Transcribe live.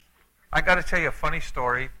I got to tell you a funny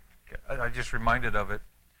story. I just reminded of it.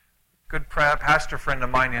 Good pastor friend of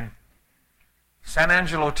mine in San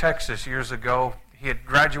Angelo, Texas, years ago, he had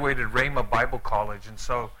graduated Rhema Bible College, and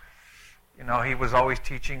so, he was always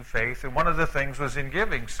teaching faith, and one of the things was in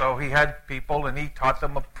giving. So he had people, and he taught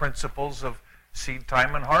them principles of seed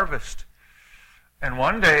time and harvest. And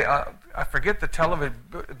one day, I forget the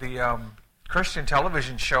Christian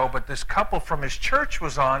television show, but this couple from his church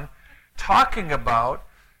was on talking about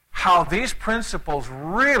how these principles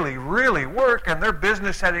really, really work, and their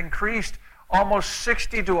business had increased almost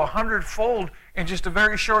 60 to 100-fold in just a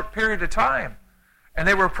very short period of time. And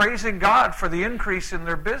they were praising God for the increase in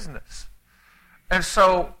their business. And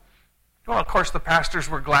so, of course, the pastors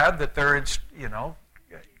were glad that they're,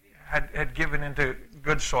 had given into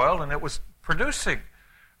good soil and it was producing.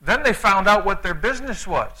 Then they found out what their business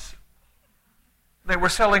was. They were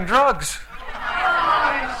selling drugs. Oh,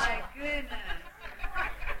 my goodness.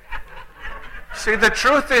 See, the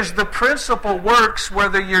truth is the principle works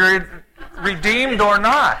whether you're redeemed or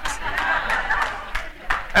not.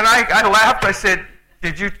 And I laughed. I said,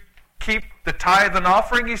 "Did you keep the tithe and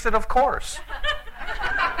offering?" He said, "Of course."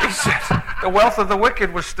 He said, "The wealth of the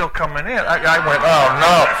wicked was still coming in." I went, "Oh,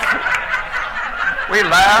 no." We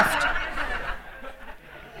laughed.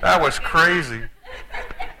 That was crazy.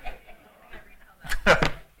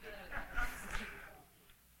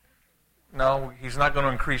 No, he's not going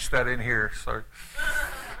to increase that in here. So,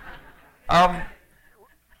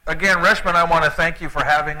 again, Reshman, I want to thank you for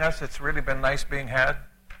having us. It's really been nice being had.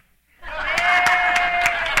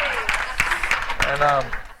 And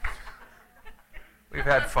we've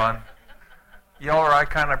had fun. Y'all are our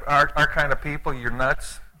kind of people. You're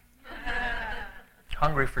nuts.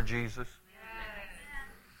 Hungry for Jesus.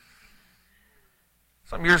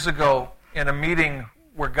 Some years ago, in a meeting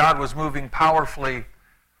where God was moving powerfully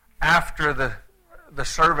after the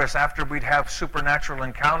service, after we'd have supernatural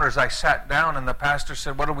encounters, I sat down and the pastor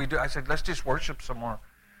said, "What do we do?" I said, "Let's just worship some more."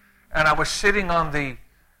 And I was sitting on the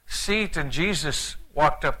seat and Jesus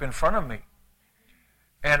walked up in front of me.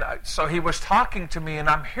 And so he was talking to me and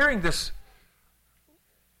I'm hearing this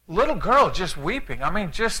little girl just weeping.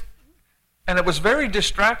 And it was very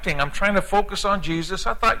distracting. I'm trying to focus on Jesus.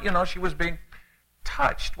 I thought, she was being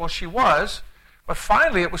touched. Well, she was. But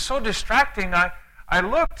finally, it was so distracting, I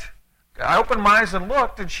looked. I opened my eyes and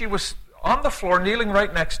looked, and she was on the floor, kneeling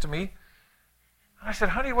right next to me. I said,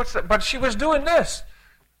 "Honey, what's that?" But she was doing this.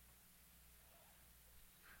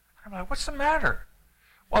 I'm like, "What's the matter?"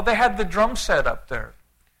 Well, they had the drum set up there.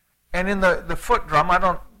 And in the foot drum, I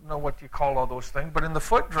don't know what you call all those things, but in the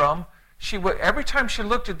foot drum, every time she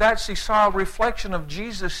looked at that, she saw a reflection of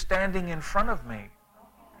Jesus standing in front of me.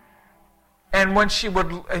 And when she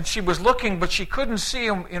was looking, but she couldn't see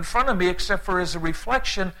him in front of me except for as a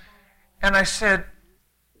reflection. And I said,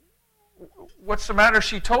 "What's the matter?"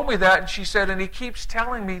 She told me that, and she said, "And he keeps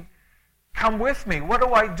telling me, 'Come with me.' What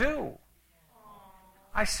do I do?"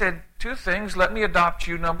 I said, "2 things. Let me adopt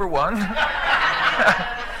you, number 1.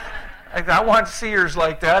 I want seers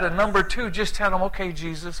like that. And number 2, just tell them, 'Okay,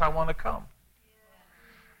 Jesus, I want to come.'"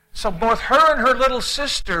 So both her and her little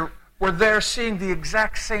sister were there seeing the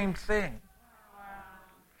exact same thing.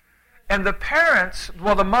 And the parents,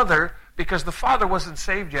 the mother, because the father wasn't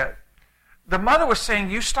saved yet, the mother was saying,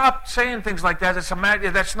 "You stop saying things like that.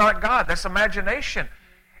 That's not God. That's imagination."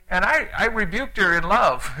 And I rebuked her in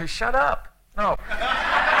love. "Shut up." No.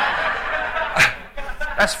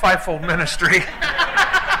 That's fivefold ministry.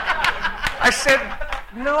 I said,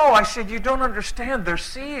 "No." I said, "You don't understand. They're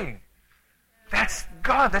seeing. That's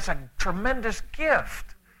God. That's a tremendous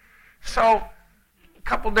gift." So a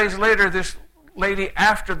couple days later, this lady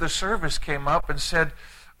after the service came up and said,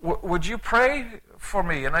 "Would you pray for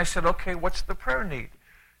me?" And I said, "Okay, what's the prayer need?"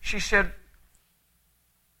 She said,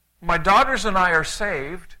 "My daughters and I are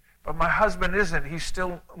saved, but my husband isn't. He's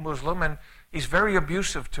still Muslim and he's very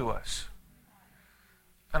abusive to us."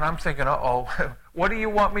 And I'm thinking, uh-oh, what do you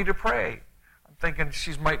want me to pray? I'm thinking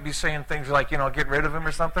she might be saying things like, get rid of him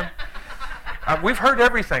or something. We've heard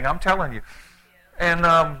everything, I'm telling you.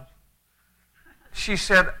 And she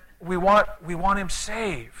said, we want him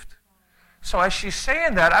saved. So as she's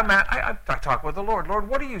saying that, I talk with the Lord. "Lord,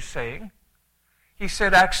 what are you saying?" He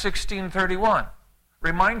said, Acts 16:31.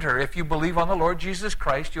 Remind her, if you believe on the Lord Jesus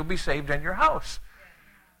Christ, you'll be saved in your house.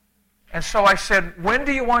 And so I said, "When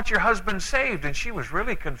do you want your husband saved?" And she was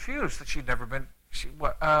really confused that she'd never been,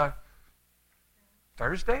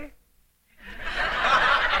 Thursday?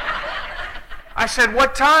 I said,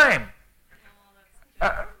 "What time?"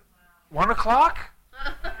 1 o'clock?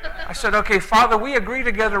 I said, "Okay, Father, we agree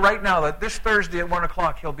together right now that this Thursday at 1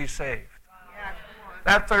 o'clock he'll be saved."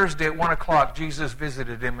 That Thursday at 1 o'clock, Jesus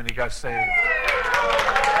visited him and he got saved.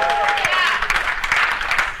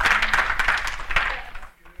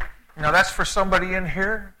 Now that's for somebody in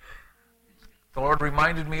here. The Lord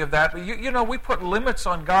reminded me of that. But you know, we put limits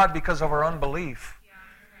on God because of our unbelief.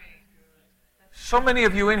 So many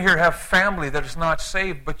of you in here have family that is not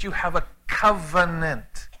saved, but you have a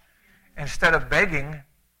covenant. Instead of begging,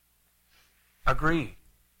 agree.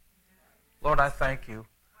 Lord, I thank you.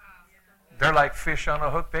 They're like fish on a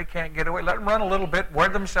hook. They can't get away. Let them run a little bit, wear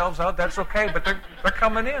themselves out. That's okay, but they're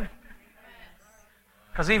coming in.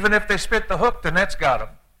 Because even if they spit the hook, the net's got them.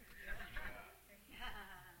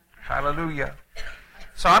 Hallelujah.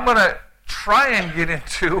 So I'm going to try and get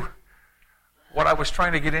into what I was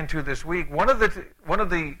trying to get into this week. One of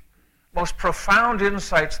the most profound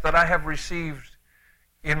insights that I have received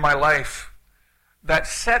in my life that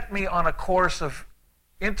set me on a course of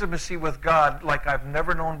intimacy with God like I've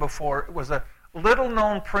never known before. It was a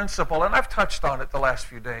little-known principle, and I've touched on it the last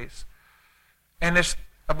few days. And it's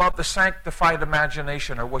about the sanctified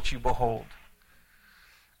imagination, or what you behold.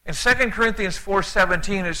 In 2 Corinthians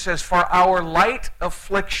 4:17, it says, "For our light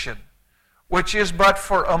affliction, which is but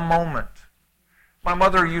for a moment." My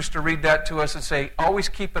mother used to read that to us and say, "Always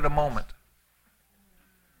keep it a moment."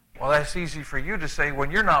 Well, that's easy for you to say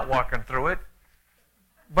when you're not walking through it.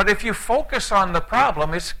 But if you focus on the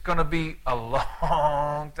problem, it's going to be a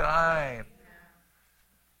long time.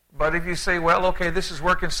 But if you say, well, okay, this is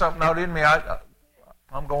working something out in me,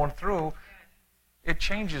 I'm going through, it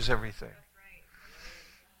changes everything.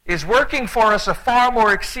 Is working for us a far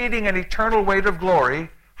more exceeding and eternal weight of glory.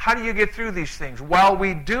 How do you get through these things? While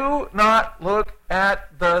we do not look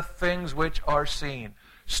at the things which are seen.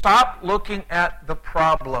 Stop looking at the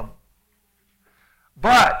problem.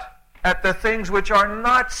 But at the things which are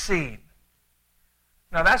not seen.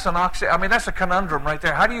 Now that's that's a conundrum right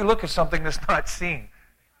there. How do you look at something that's not seen?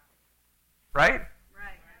 Right?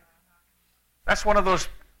 That's one of those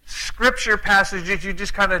scripture passages you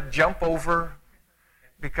just kind of jump over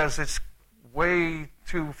because it's way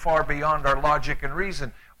too far beyond our logic and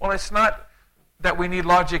reason. Well, it's not that we need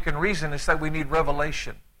logic and reason, it's that we need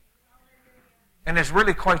revelation. And it's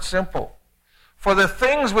really quite simple. For the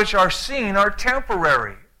things which are seen are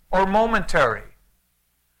temporary or momentary.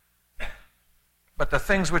 But the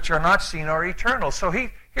things which are not seen are eternal. So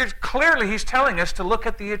he's telling us to look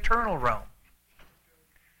at the eternal realm.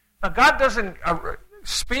 Now God doesn't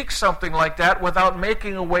speak something like that without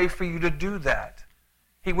making a way for you to do that.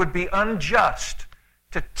 He would be unjust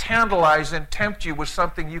to tantalize and tempt you with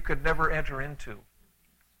something you could never enter into.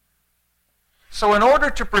 So in order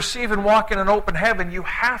to perceive and walk in an open heaven, you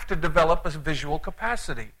have to develop a visual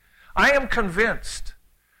capacity. I am convinced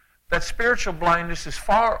that spiritual blindness is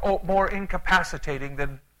far more incapacitating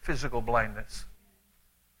than physical blindness.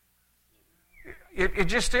 It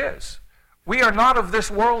just is. We are not of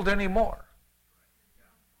this world anymore.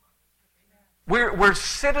 We're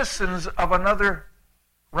citizens of another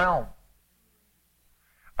realm.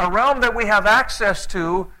 A realm that we have access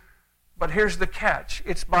to, but here's the catch.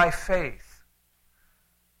 It's by faith.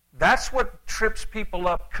 That's what trips people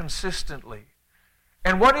up consistently.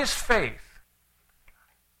 And what is faith?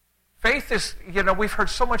 Faith is, we've heard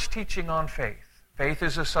so much teaching on faith. Faith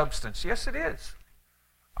is a substance. Yes, it is.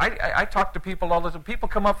 I talk to people all the time. People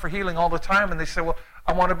come up for healing all the time and they say, well,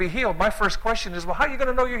 I want to be healed. My first question is, well, how are you going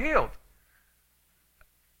to know you're healed?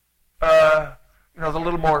 The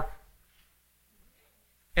little more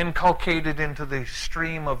inculcated into the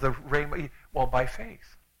stream of the rainbow. Well, by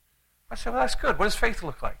faith. I said, well, that's good. What does faith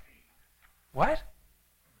look like? What?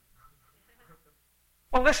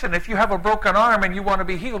 Well, listen, if you have a broken arm and you want to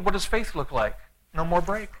be healed, what does faith look like? No more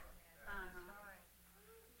break.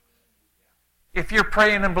 If you're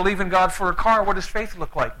praying and believing God for a car, what does faith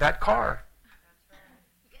look like? That car.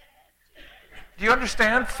 Do you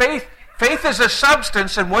understand? Faith is a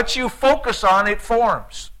substance, and what you focus on, it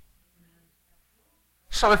forms.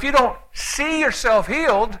 So if you don't see yourself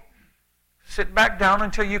healed, sit back down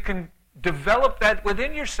until you can develop that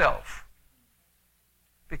within yourself.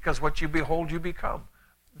 Because what you behold, you become.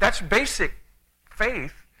 That's basic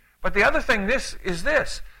faith. But the other thing is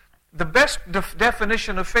this. The best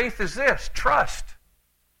definition of faith is this: trust.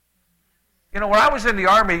 When I was in the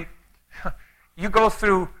Army, you go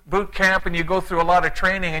through boot camp and you go through a lot of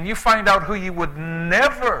training and you find out who you would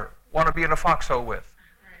never want to be in a foxhole with.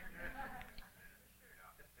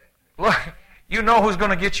 Look, you know who's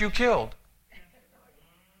going to get you killed.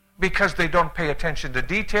 Because they don't pay attention to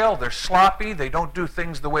detail, they're sloppy, they don't do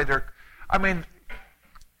things the way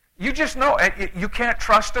you just know. You can't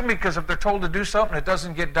trust them because if they're told to do something, it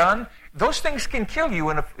doesn't get done. Those things can kill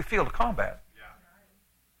you in a field of combat.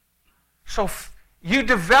 So You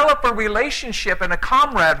develop a relationship and a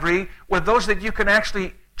camaraderie with those that you can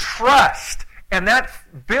actually trust. And that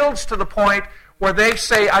builds to the point where they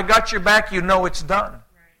say, I got your back, you know it's done.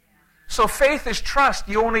 So faith is trust.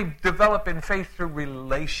 You only develop in faith through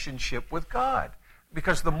relationship with God.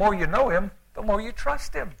 Because the more you know Him, the more you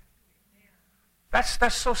trust Him.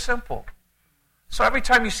 That's so simple. So every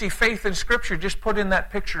time you see faith in Scripture, just put in that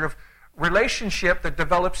picture of relationship that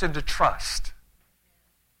develops into trust.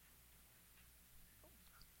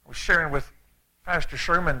 I was sharing with Pastor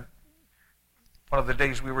Sherman one of the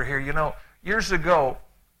days we were here. You know, years ago,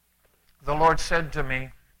 the Lord said to me,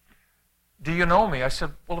 do you know me? I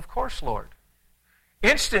said, well, of course, Lord.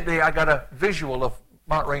 Instantly, I got a visual of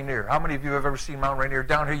Mount Rainier. How many of you have ever seen Mount Rainier?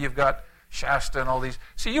 Down here, you've got Shasta and all these.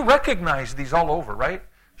 See, you recognize these all over, right?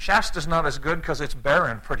 Shasta's not as good because it's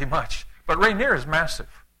barren, pretty much. But Rainier is massive.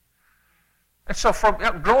 And so from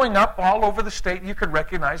growing up all over the state, you could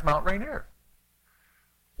recognize Mount Rainier.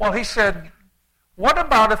 Well, he said, what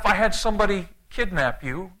about if I had somebody kidnap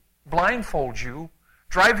you, blindfold you,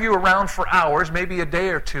 drive you around for hours, maybe a day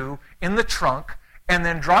or two, in the trunk, and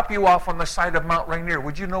then drop you off on the side of Mount Rainier?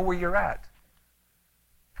 Would you know where you're at?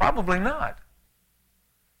 Probably not.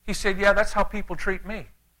 He said, yeah, that's how people treat me.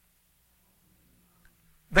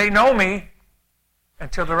 They know me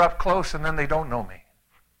until they're up close, and then they don't know me.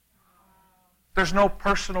 There's no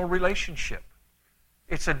personal relationship.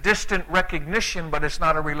 It's a distant recognition, but it's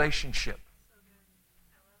not a relationship.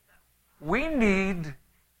 We need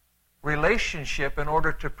relationship in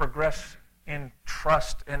order to progress in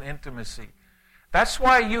trust and intimacy. That's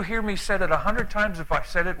why you hear me say it 100 times if I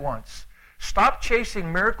said it once. Stop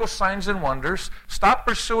chasing miracle signs and wonders. Stop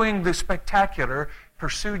pursuing the spectacular.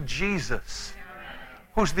 Pursue Jesus,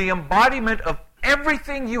 who's the embodiment of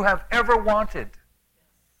everything you have ever wanted.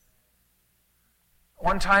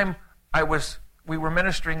 One time we were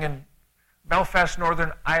ministering in Belfast,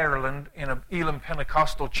 Northern Ireland in an Elim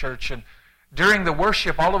Pentecostal church, and during the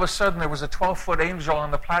worship, all of a sudden there was a 12-foot angel on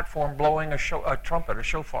the platform blowing a trumpet, a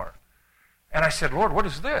shofar. And I said, Lord, what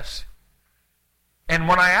is this? And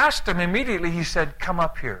when I asked him, immediately he said, come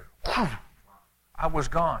up here. Whew. I was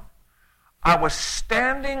gone. I was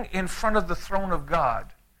standing in front of the throne of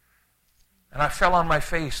God, and I fell on my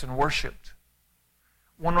face and worshiped.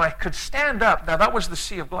 When I could stand up, now that was the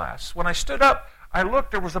sea of glass. When I stood up, I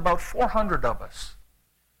looked, there was about 400 of us.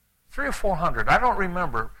 300 or 400, I don't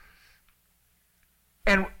remember.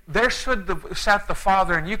 And there sat the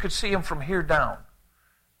Father, and you could see him from here down.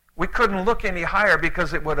 We couldn't look any higher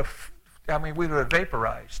because it would have, we would have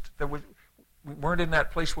vaporized. We weren't in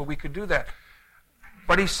that place where we could do that.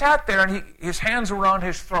 But he sat there, and his hands were on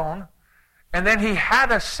his throne, and then he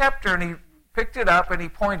had a scepter, and he picked it up, and he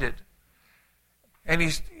pointed. And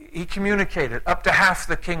he communicated up to half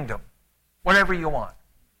the kingdom, whatever you want.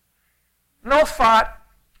 No thought,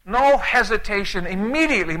 no hesitation.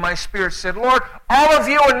 Immediately my spirit said, Lord, all of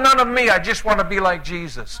you and none of me. I just want to be like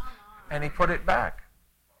Jesus. And he put it back.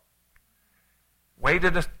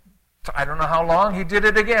 Waited, I don't know how long, he did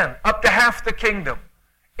it again. Up to half the kingdom.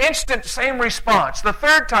 Instant, same response. The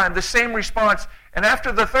third time, the same response. And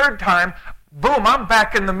after the third time, boom, I'm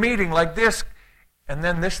back in the meeting like this. And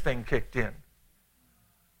then this thing kicked in.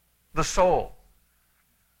 The soul.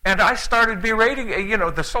 And I started berating,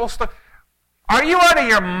 the soul stuff. Are you out of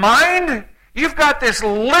your mind? You've got this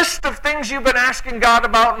list of things you've been asking God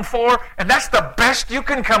about and for, and that's the best you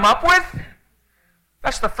can come up with?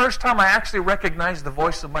 That's the first time I actually recognized the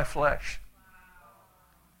voice of my flesh.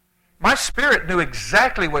 My spirit knew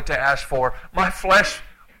exactly what to ask for. My flesh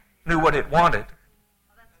knew what it wanted.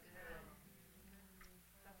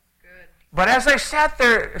 But as I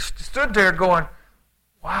stood there going,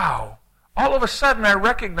 wow, all of a sudden I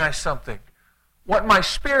recognized something. What my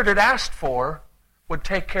spirit had asked for would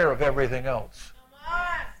take care of everything else.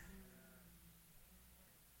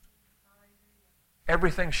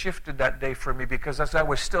 Everything shifted that day for me because as I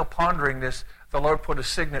was still pondering this, the Lord put a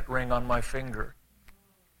signet ring on my finger.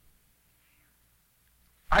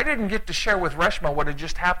 I didn't get to share with Reshma what had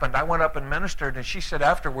just happened. I went up and ministered, and she said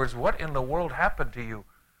afterwards, what in the world happened to you?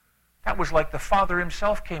 That was like the Father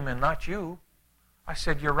himself came in, not you. I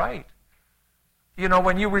said, you're right.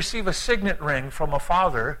 When you receive a signet ring from a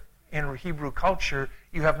father in Hebrew culture,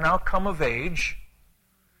 you have now come of age.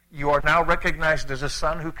 You are now recognized as a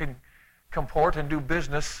son who can comport and do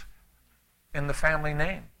business in the family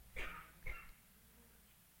name.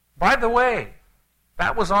 By the way,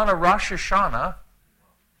 that was on a Rosh Hashanah,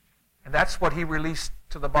 and that's what he released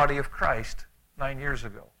to the body of Christ 9 years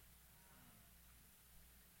ago.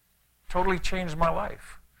 Totally changed my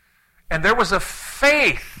life. And there was a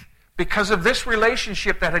faith because of this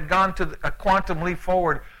relationship that had gone to a quantum leap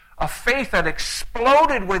forward, a faith that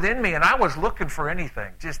exploded within me, and I was looking for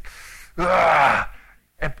anything. Just, ugh.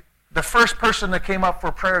 And the first person that came up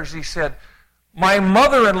for prayers, he said, my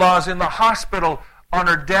mother-in-law is in the hospital on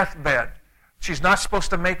her deathbed. She's not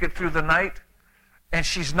supposed to make it through the night, and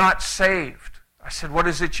she's not saved. I said, what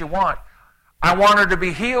is it you want? I want her to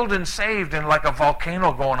be healed and saved, and like a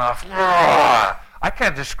volcano going off. Ugh. I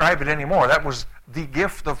can't describe it anymore. That was the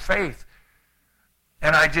gift of faith.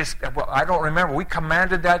 And I don't remember. We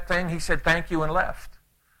commanded that thing. He said, thank you, and left.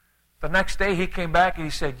 The next day he came back and he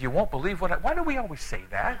said, you won't believe why do we always say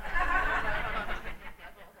that?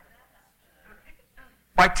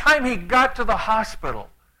 By the time he got to the hospital,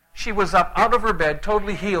 she was up out of her bed,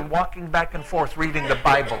 totally healed, walking back and forth, reading the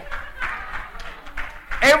Bible.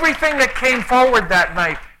 Everything that came forward that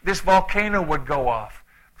night, this volcano would go off.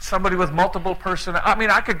 Somebody with multiple personalities. I mean,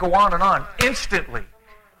 I could go on and on. Instantly.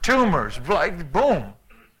 Tumors, boom.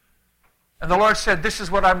 And the Lord said, this is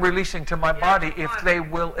what I'm releasing to my body if they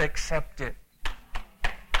will accept it.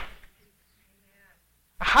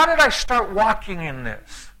 How did I start walking in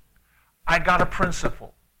this? I got a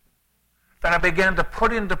principle that I began to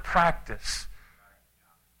put into practice.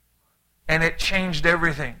 And it changed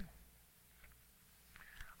everything.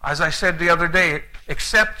 As I said the other day,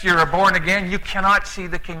 except you're born again, you cannot see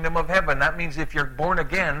the kingdom of heaven. That means if you're born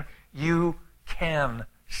again, you can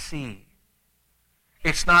see.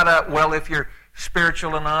 It's not if you're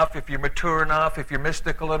spiritual enough, if you're mature enough, if you're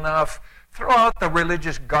mystical enough, throw out the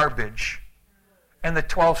religious garbage and the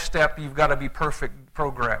 12-step you've got to be perfect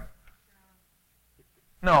program.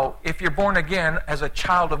 No, if you're born again as a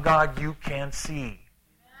child of God, you can see.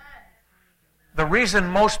 The reason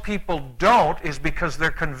most people don't is because they're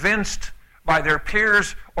convinced by their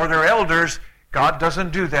peers or their elders, God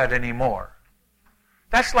doesn't do that anymore.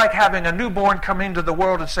 That's like having a newborn come into the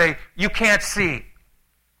world and say, you can't see.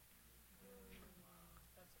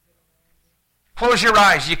 Close your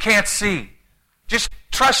eyes, you can't see. Just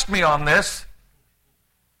trust me on this.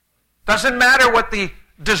 Doesn't matter what the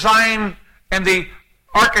design and the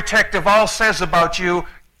architect of all says about you.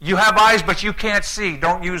 You have eyes, but you can't see.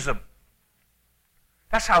 Don't use them.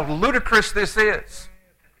 That's how ludicrous this is.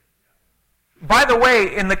 By the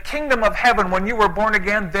way, in the kingdom of heaven, when you were born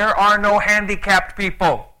again, there are no handicapped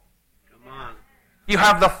people. Come on. You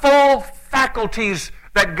have the full faculties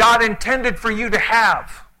that God intended for you to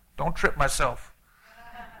have. Don't trip myself.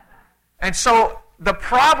 And so the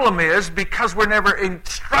problem is, because we're never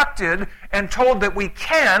instructed and told that we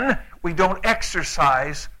can, we don't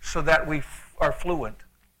exercise so that we are fluent.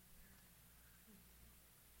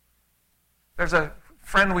 There's a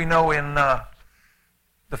friend we know in the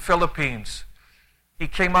Philippines. He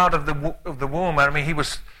came out of the womb. I mean,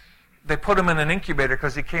 they put him in an incubator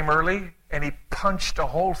because he came early, and he punched a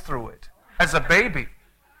hole through it as a baby.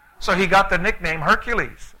 So he got the nickname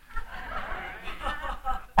Hercules.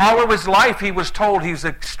 All of his life he was told he was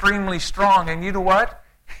extremely strong, and you know what?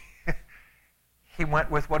 He went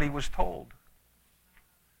with what he was told.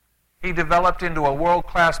 He developed into a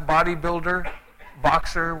world-class bodybuilder,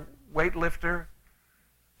 boxer, weightlifter,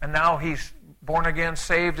 and now he's born again,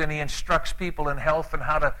 saved, and he instructs people in health and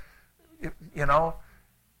how to,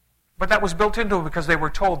 But that was built into it because they were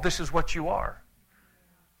told, this is what you are.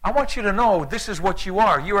 I want you to know this is what you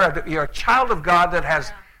are. You're a child of God that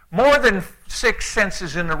has more than 6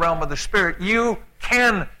 senses in the realm of the Spirit. You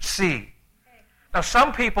can see. Now,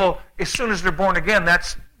 some people, as soon as they're born again,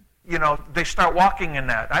 they start walking in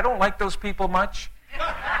that. I don't like those people much.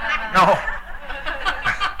 No.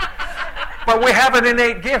 But we have an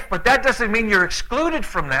innate gift, but that doesn't mean you're excluded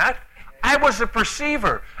from that. I was a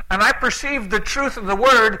perceiver, and I perceived the truth of the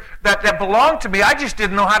Word that belonged to me. I just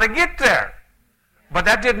didn't know how to get there. But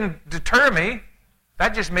that didn't deter me.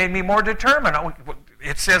 That just made me more determined.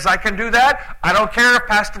 It says I can do that. I don't care if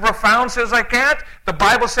Pastor Profound says I can't. The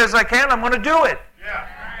Bible says I can. I'm going to do it. Yeah.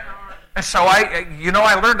 And so I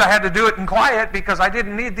learned I had to do it in quiet because I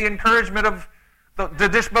didn't need the encouragement of the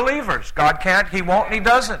disbelievers. God can't, He won't, and He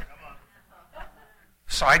doesn't.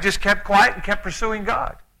 So I just kept quiet and kept pursuing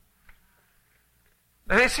God.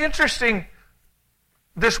 And it's interesting,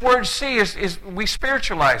 this word see is we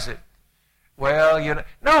spiritualize it. Well,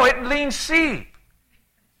 no, it means see.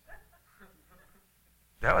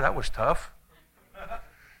 Yeah, that was tough.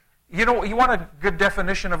 You want a good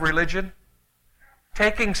definition of religion?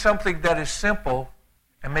 Taking something that is simple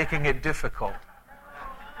and making it difficult.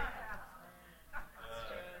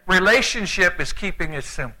 Relationship is keeping it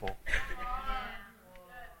simple.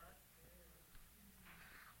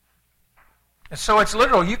 And so it's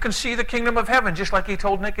literal. You can see the kingdom of heaven, just like he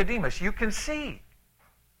told Nicodemus. You can see.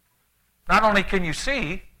 Not only can you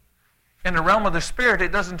see, in the realm of the Spirit,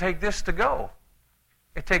 it doesn't take this to go.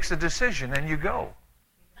 It takes a decision, and you go.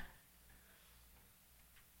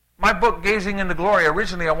 My book, Gazing into Glory,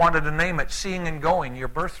 originally I wanted to name it Seeing and Going, Your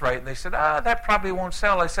Birthright. And they said, that probably won't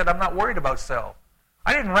sell. I said, I'm not worried about sell.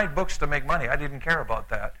 I didn't write books to make money. I didn't care about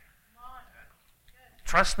that.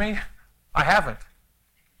 Trust me, I haven't.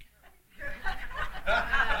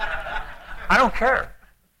 I don't care.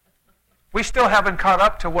 We still haven't caught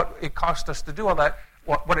up to what it cost us to do all that,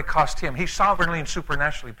 what it cost him. He sovereignly and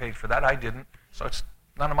supernaturally paid for that. I didn't, so it's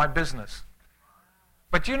none of my business.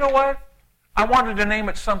 But you know what? I wanted to name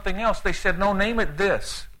it something else. They said, no, name it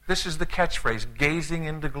this. This is the catchphrase, Gazing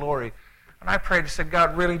into Glory. And I prayed and said,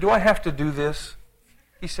 God, really, do I have to do this?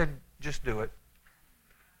 He said, just do it.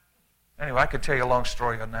 Anyway, I could tell you a long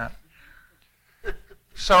story on that.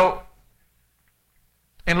 So,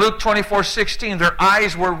 in Luke 24:16, their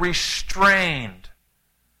eyes were restrained,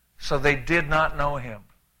 so they did not know him.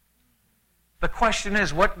 The question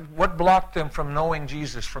is, what blocked them from knowing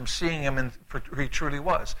Jesus, from seeing him for who he truly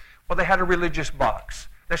was? Well, they had a religious box.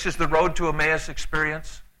 This is the Road to Emmaus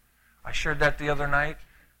experience. I shared that the other night.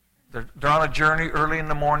 They're on a journey early in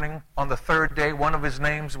the morning. On the third day, one of his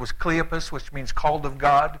names was Cleopas, which means called of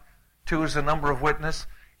God. 2 is the number of witness.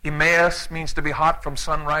 Emmaus means to be hot from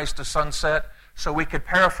sunrise to sunset. So we could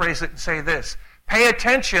paraphrase it and say this. Pay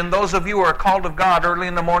attention, those of you who are called of God early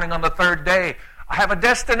in the morning on the third day. I have a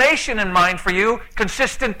destination in mind for you,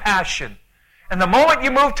 consistent passion. And the moment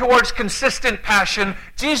you move towards consistent passion,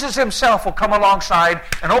 Jesus himself will come alongside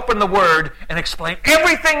and open the Word and explain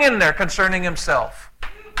everything in there concerning himself.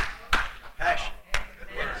 Passion.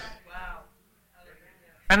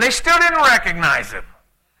 And they still didn't recognize him.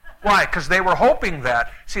 Why? Because they were hoping that.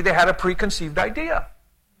 See, they had a preconceived idea.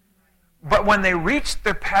 But when they reached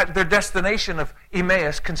their destination of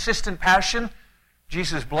Emmaus, consistent passion,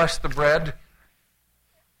 Jesus blessed the bread,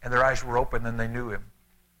 and their eyes were open, and they knew him.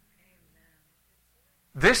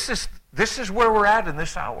 This is where we're at in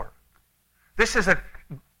this hour. This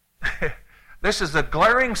is a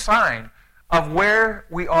glaring sign of where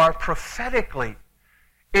we are prophetically.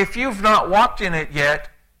 If you've not walked in it yet,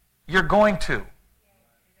 you're going to.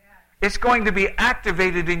 It's going to be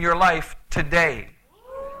activated in your life today.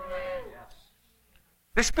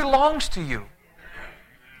 This belongs to you.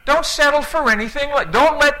 Don't settle for anything.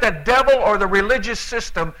 Don't let the devil or the religious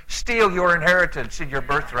system steal your inheritance and your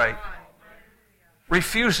birthright.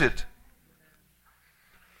 Refuse it.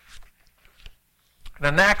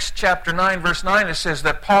 In Acts chapter 9, verse 9, it says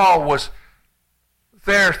that Paul was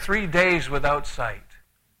there 3 days without sight.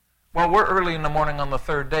 Well, we're early in the morning on the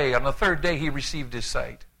third day. On the third day, he received his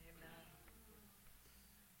sight.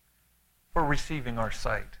 We're receiving our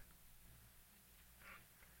sight.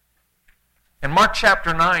 In Mark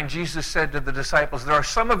chapter 9, Jesus said to the disciples, there are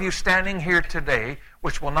some of you standing here today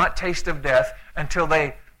which will not taste of death until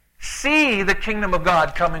they see the kingdom of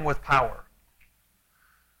God coming with power.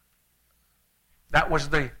 That was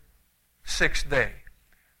the 6th day.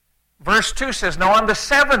 Verse 2 says, now on the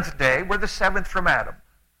 7th day, we're the 7th from Adam.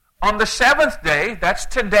 On the 7th day, that's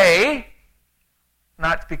today,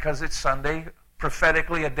 not because it's Sunday.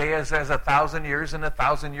 Prophetically, a day is as 1,000 years, and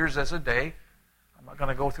 1,000 years as a day. I'm not going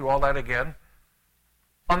to go through all that again.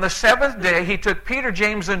 On the 7th day, he took Peter,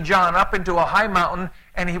 James, and John up into a high mountain,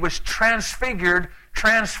 and he was transfigured,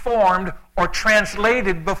 transformed, or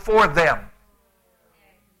translated before them.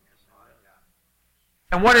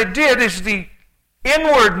 And what it did is the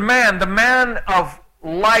inward man, the man of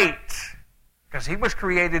light, because he was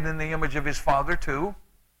created in the image of his Father too,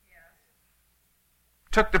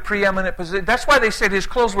 took the preeminent position. That's why they said his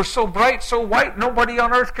clothes were so bright, so white, nobody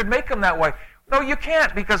on earth could make them that way. No, you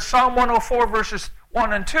can't, because Psalm 104 verses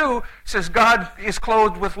 1 and 2 says God is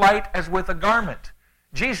clothed with light as with a garment.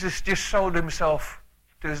 Jesus just showed himself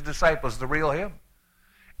to his disciples, the real him.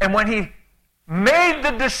 And when he made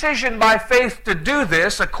the decision by faith to do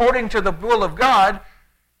this, according to the will of God,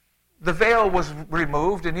 the veil was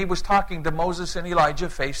removed, and he was talking to Moses and Elijah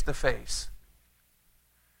face to face.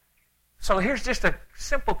 So here's just a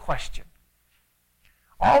simple question.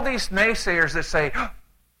 All these naysayers that say,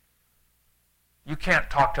 you can't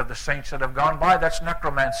talk to the saints that have gone by, that's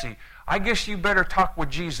necromancy. I guess you better talk with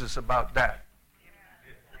Jesus about that.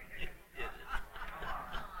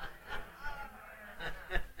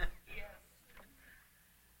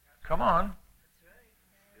 Come on.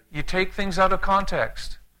 You take things out of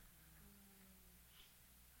context.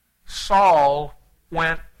 Saul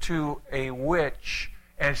went to a witch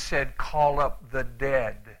and said, call up the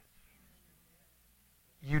dead.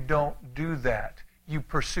 You don't do that. You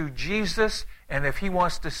pursue Jesus, and if he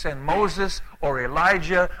wants to send Moses or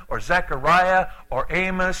Elijah or Zechariah or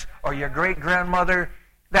Amos or your great-grandmother,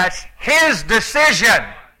 that's his decision.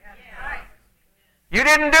 You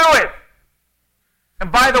didn't do it.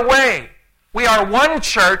 And by the way, we are one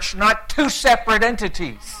church, not two separate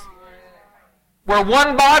entities. We're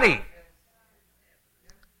one body.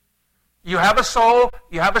 You have a soul,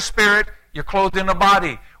 you have a spirit, you're clothed in a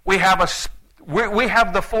body. We have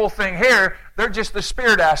the full thing here. They're just the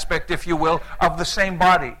spirit aspect, if you will, of the same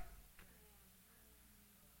body.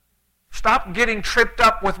 Stop getting tripped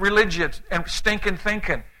up with religion and stinking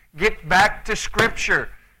thinking. Get back to Scripture.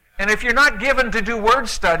 And if you're not given to do word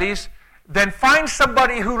studies, then find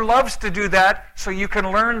somebody who loves to do that so you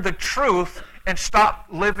can learn the truth and stop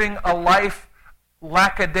living a life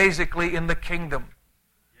lackadaisically in the kingdom.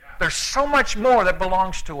 There's so much more that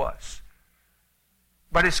belongs to us.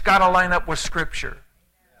 But it's got to line up with Scripture.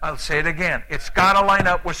 I'll say it again. It's got to line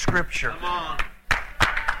up with Scripture. Come on.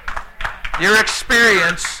 Your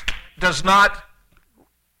experience does not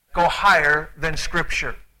go higher than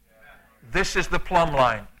Scripture. This is the plumb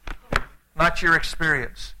line, not your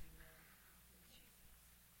experience.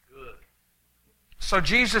 Good. So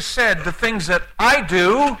Jesus said, the things that I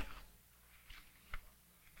do,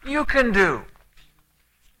 you can do.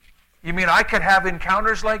 You mean I could have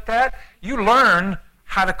encounters like that? You learn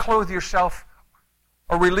how to clothe yourself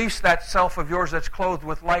or release that self of yours that's clothed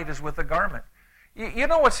with light as with a garment. You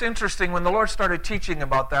know what's interesting? When the Lord started teaching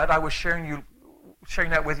about that, I was sharing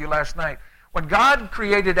that with you last night. When God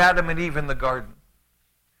created Adam and Eve in the garden,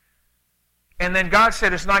 and then God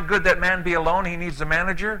said it's not good that man be alone, he needs a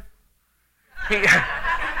manager.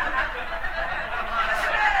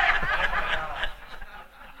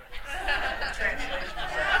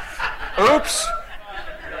 Oops.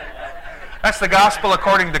 That's the gospel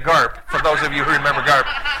according to Garp, for those of you who remember Garp.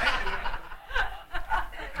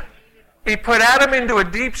 He put Adam into a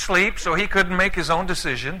deep sleep so he couldn't make his own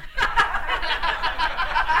decision.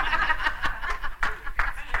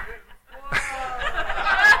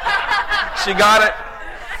 She got it.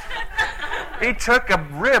 He took a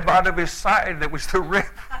rib out of his side that was the rib.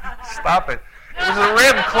 Stop it. It was the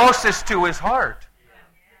rib closest to his heart.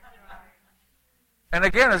 And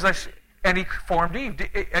again, and he formed Eve.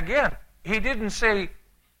 Again, he didn't say,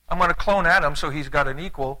 I'm going to clone Adam so he's got an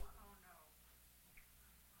equal.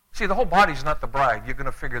 See, the whole body's not the bride. You're going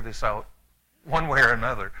to figure this out one way or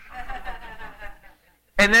another.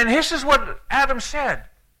 And then this is what Adam said.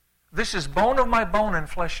 This is bone of my bone and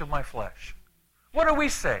flesh of my flesh. What do we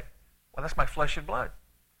say? Well, that's my flesh and blood.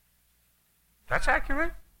 That's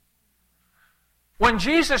accurate. When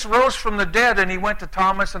Jesus rose from the dead and he went to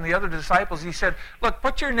Thomas and the other disciples, he said, look,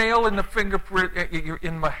 put your nail in the fingerprint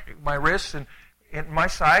in my wrist and in my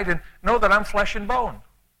side and know that I'm flesh and bone.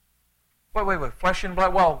 Wait, flesh and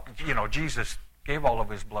blood? Well, Jesus gave all of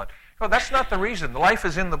his blood. No, that's not the reason. The life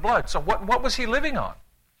is in the blood. So what was he living on?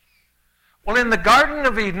 Well, in the Garden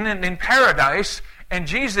of Eden and in paradise, and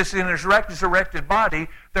Jesus in his resurrected body,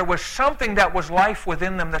 there was something that was life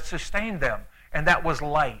within them that sustained them, and that was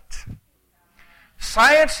light.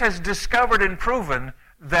 Science has discovered and proven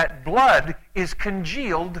that blood is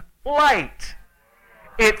congealed light.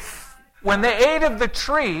 When they ate of the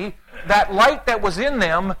tree, that light that was in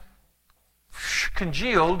them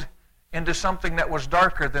congealed into something that was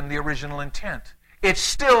darker than the original intent. It's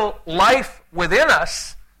still life within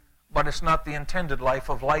us, but it's not the intended life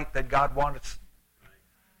of light that God wanted.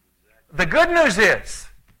 The good news is,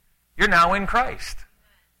 you're now in Christ.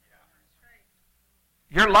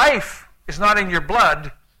 Your life is not in your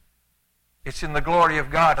blood, it's in the glory of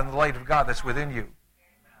God and the light of God that's within you.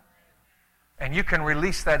 And you can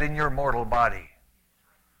release that in your mortal body.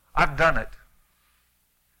 I've done it.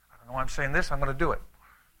 I don't know why I'm saying this, I'm going to do it.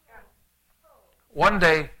 One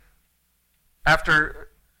day, after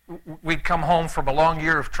we'd come home from a long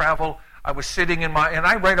year of travel, I was sitting and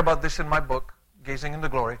I write about this in my book, Gazing into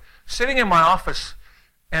Glory, sitting in my office,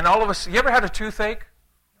 and all of us, you ever had a toothache?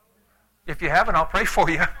 If you haven't, I'll pray for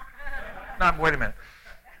you. No, wait a minute.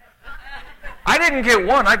 I didn't get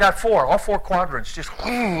one, I got four, all four quadrants. Just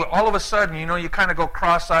all of a sudden, you kind of go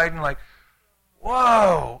cross-eyed and like,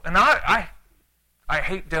 whoa. And I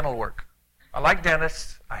hate dental work. I like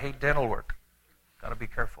dentists, I hate dental work. Got to be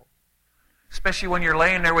careful. Especially when you're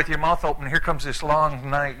laying there with your mouth open, here comes this long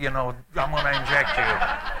night, I'm going to inject you.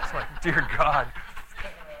 It's like, dear God.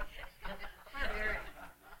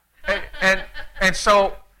 And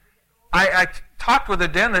so I talked with a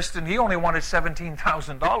dentist, and he only wanted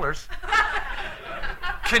 $17,000.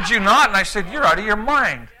 Kid you not? And I said, you're out of your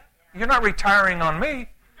mind. You're not retiring on me.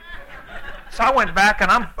 So I went back,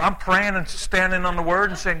 and I'm praying and standing on the Word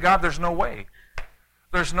and saying, God, there's no way.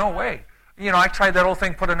 There's no way. I tried that old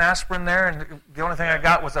thing, put an aspirin there, and the only thing I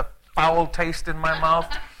got was a foul taste in my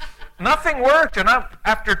mouth. Nothing worked, and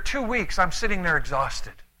after 2 weeks, I'm sitting there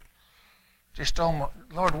exhausted. Just, oh,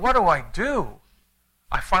 Lord, what do I do?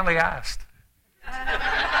 I finally asked.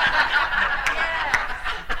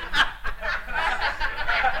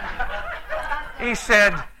 He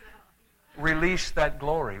said, release that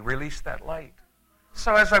glory, release that light.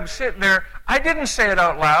 So as I'm sitting there, I didn't say it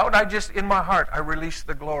out loud. I just, in my heart, I released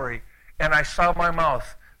the glory. And I saw my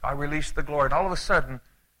mouth. I released the glory. And all of a sudden,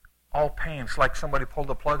 all pain, it's like somebody pulled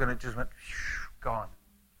the plug and it just went, gone.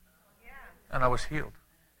 And I was healed.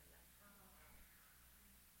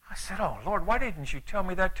 I said, oh, Lord, why didn't you tell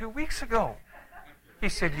me that 2 weeks ago? He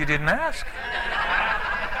said, you didn't ask.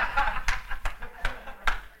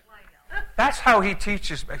 That's how he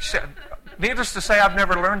teaches me. Needless to say, I've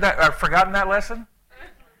never learned that, I've forgotten that lesson.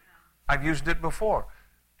 I've used it before.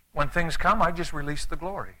 When things come, I just release the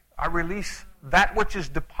glory. I release that which is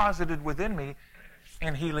deposited within me,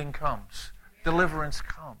 and healing comes. Deliverance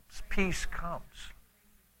comes. Peace comes.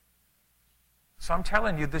 So I'm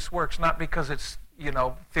telling you, this works not because it's,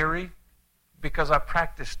 theory, because I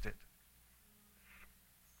practiced it.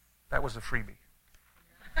 That was a freebie.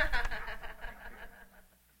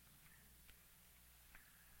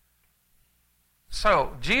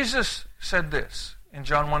 So, Jesus said this in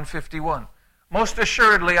John 1:51. Most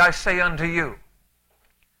assuredly I say unto you,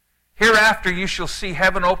 hereafter you shall see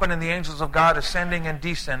heaven open and the angels of God ascending and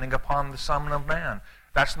descending upon the Son of Man.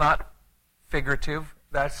 That's not figurative,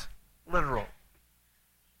 that's literal.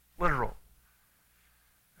 Literal.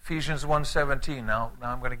 Ephesians 1:17. Now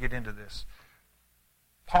I'm going to get into this.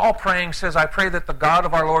 Paul praying says, I pray that the God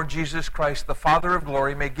of our Lord Jesus Christ, the Father of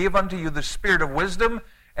glory, may give unto you the spirit of wisdom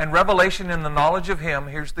and revelation in the knowledge of Him.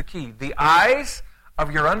 Here's the key. The eyes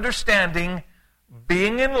of your understanding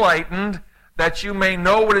being enlightened, that you may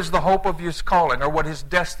know what is the hope of His calling, or what His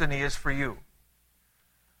destiny is for you.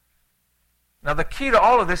 Now the key to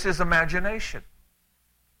all of this is imagination.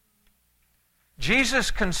 Jesus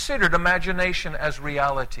considered imagination as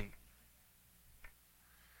reality.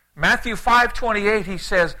 Matthew 5:28, He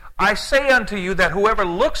says, I say unto you that whoever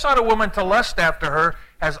looks on a woman to lust after her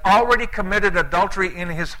has already committed adultery in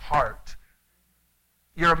his heart.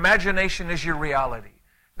 Your imagination is your reality.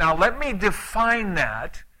 Now let me define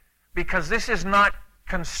that, because this is not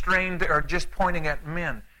constrained or just pointing at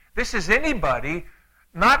men. This is anybody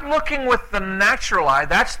not looking with the natural eye.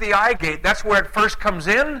 That's the eye gate. That's where it first comes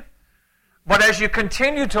in. But as you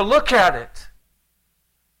continue to look at it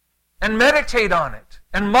and meditate on it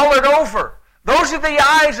and mull it over, those are the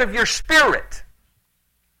eyes of your spirit.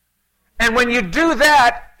 And when you do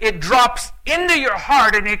that, it drops into your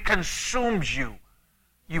heart and it consumes you.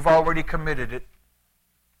 You've already committed it.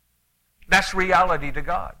 That's reality to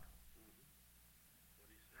God.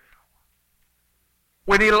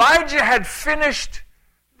 When Elijah had finished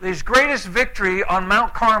his greatest victory on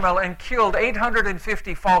Mount Carmel and killed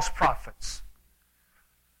 850 false prophets,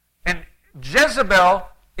 and Jezebel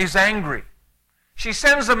is angry, she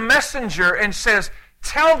sends a messenger and says,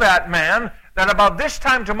 tell that man that about this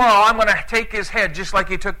time tomorrow I'm going to take his head just like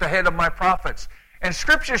he took the head of my prophets. And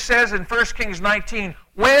Scripture says in 1 Kings 19,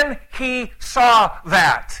 when he saw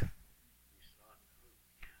that.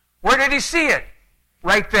 Where did he see it?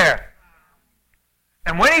 Right there.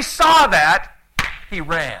 And when he saw that, he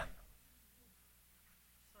ran.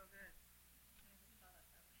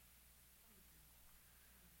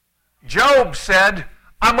 Job said,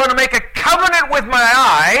 I'm going to make a covenant with my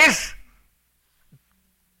eyes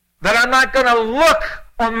that I'm not going to look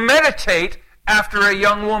or meditate after a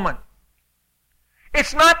young woman.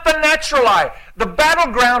 It's not the natural eye. The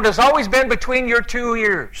battleground has always been between your two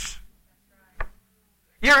ears.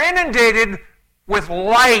 You're inundated with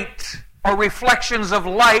light or reflections of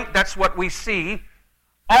light, that's what we see,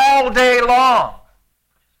 all day long.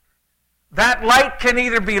 That light can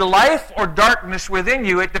either be life or darkness within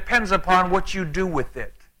you. It depends upon what you do with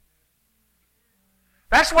it.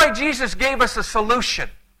 That's why Jesus gave us a solution.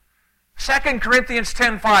 2 Corinthians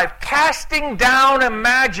 10:5, casting down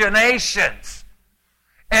imaginations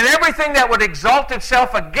and everything that would exalt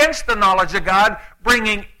itself against the knowledge of God,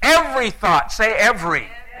 bringing every thought, say every,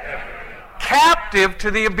 captive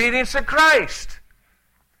to the obedience of Christ.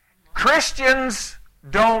 Christians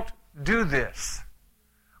don't do this.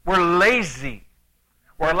 We're lazy.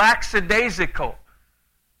 We're lackadaisical.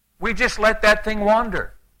 We just let that thing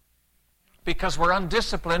wander because we're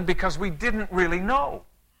undisciplined, because we didn't really know.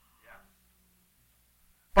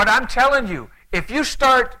 But I'm telling you, if you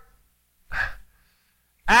start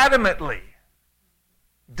adamantly,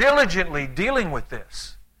 diligently dealing with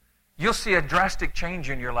this, you'll see a drastic change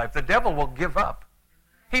in your life. The devil will give up.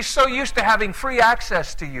 He's so used to having free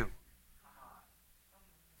access to you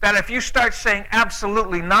that if you start saying,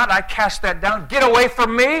 absolutely not, I cast that down, get away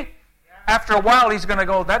from me, After a while, he's going to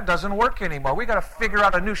go, that doesn't work anymore. We got to figure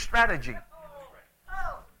out a new strategy.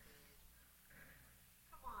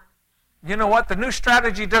 You know what? The new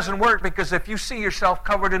strategy doesn't work because if you see yourself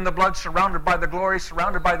covered in the blood, surrounded by the glory,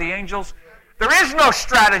 surrounded by the angels, there is no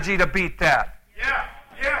strategy to beat that. Yeah.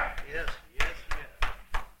 Yes.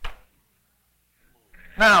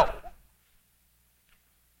 Now,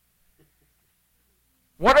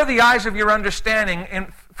 what are the eyes of your understanding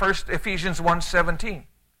in 1 Ephesians 1:17?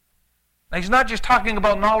 Now, he's not just talking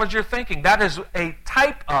about knowledge or thinking. That is a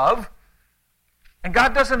type of, and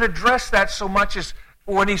God doesn't address that so much as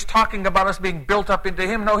when he's talking about us being built up into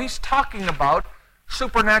him. No, he's talking about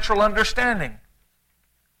supernatural understanding.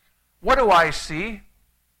 What do I see?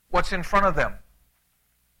 What's in front of them?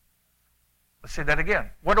 Let's say that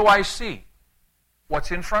again. What do I see? What's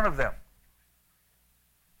in front of them?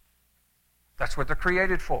 That's what they're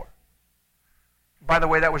created for. By the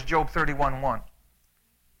way, that was Job 31:1.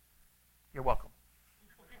 You're welcome.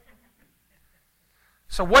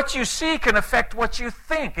 So what you see can affect what you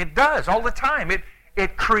think. It does all the time.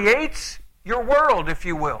 It creates your world, if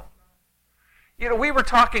you will. You know, we were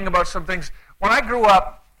talking about some things. When I grew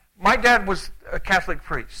up, my dad was a Catholic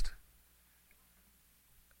priest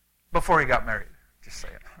before he got married. Just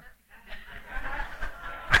saying.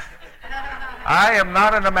 I am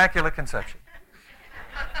not an immaculate conception.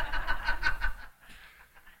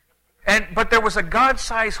 But there was a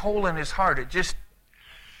God-sized hole in his heart. It just,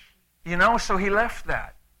 so he left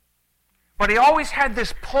that. But he always had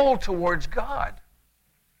this pull towards God.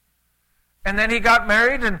 And then he got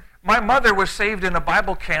married, and my mother was saved in a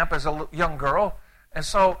Bible camp as a young girl. And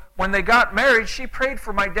so when they got married, she prayed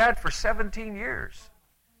for my dad for 17 years.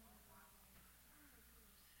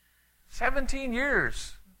 17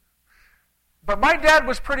 years. But my dad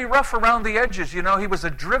was pretty rough around the edges. He was a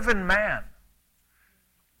driven man.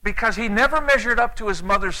 Because he never measured up to his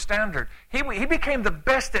mother's standard. He became the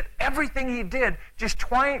best at everything he did, just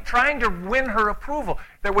trying to win her approval.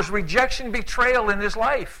 There was rejection, betrayal in his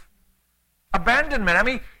life. Abandonment. I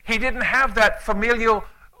mean, he didn't have that familial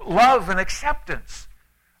love and acceptance.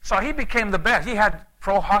 So he became the best. He had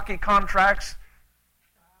pro hockey contracts.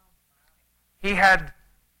 He had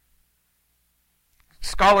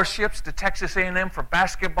scholarships to Texas A&M for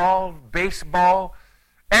basketball, baseball.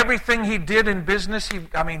 Everything he did in business,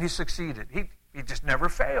 he succeeded. He just never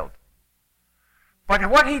failed. But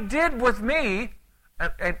what he did with me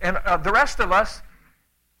and the rest of us,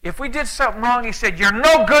 if we did something wrong, he said, "You're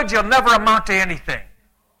no good, you'll never amount to anything."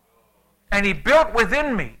 And he built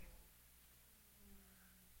within me.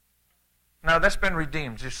 Now, that's been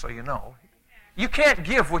redeemed, just so you know. You can't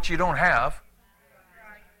give what you don't have.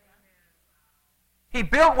 He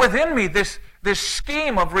built within me this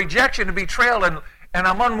scheme of rejection and betrayal, and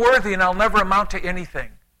I'm unworthy, and I'll never amount to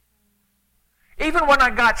anything. Even when I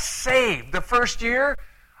got saved the first year,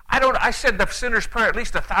 I said the sinner's prayer at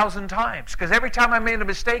least 1,000 times, because every time I made a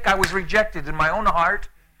mistake, I was rejected in my own heart,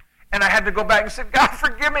 and I had to go back and say, "God,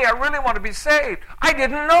 forgive me, I really want to be saved." I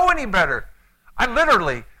didn't know any better. I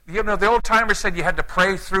literally, the old timers said you had to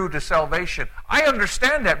pray through to salvation. I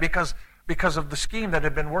understand that because of the scheme that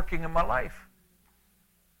had been working in my life.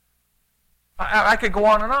 I could go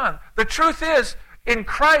on and on. The truth is, in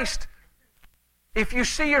Christ, if you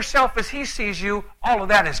see yourself as he sees you, all of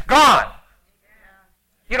that is gone.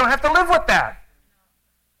 You don't have to live with that.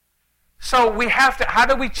 So we have to, how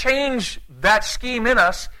do we change that scheme in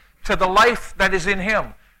us to the life that is in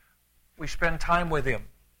him? We spend time with him.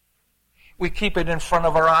 We keep it in front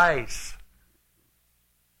of our eyes.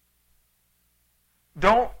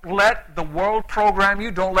 Don't let the world program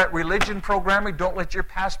you. Don't let religion program you. Don't let your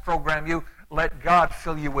past program you. Let God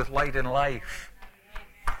fill you with light and life.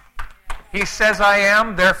 He says, "I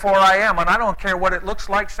am, therefore I am." And I don't care what it looks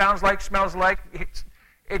like, sounds like, smells like.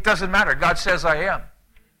 It doesn't matter. God says, "I am."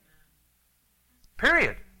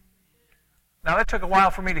 Period. Now, that took a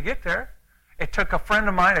while for me to get there. It took a friend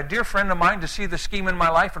of mine, a dear friend of mine, to see the scheme in my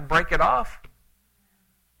life and break it off.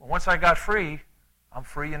 But once I got free, I'm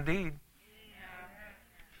free indeed.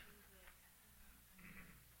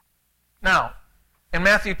 Now, in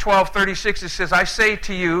Matthew 12:36, it says, "I say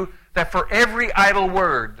to you that for every idle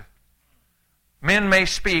word men may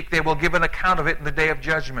speak, they will give an account of it in the day of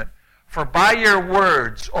judgment. For by your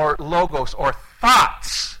words, or logos, or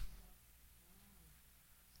thoughts,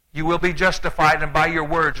 you will be justified, and by your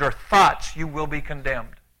words, or thoughts, you will be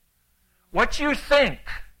condemned." What you think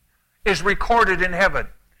is recorded in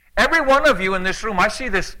heaven. Every one of you in this room, I see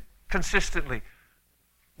this consistently.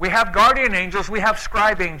 We have guardian angels, we have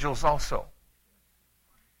scribe angels also.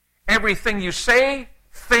 Everything you say,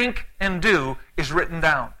 think, and do is written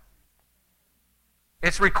down.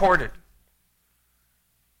 It's recorded.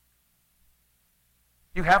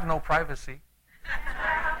 You have no privacy.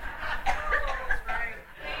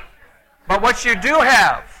 But what you do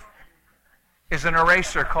have is an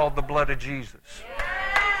eraser called the blood of Jesus.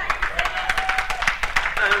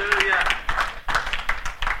 Hallelujah.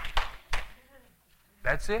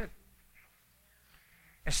 That's it.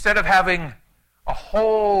 Instead of having a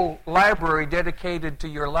whole library dedicated to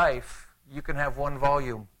your life, you can have one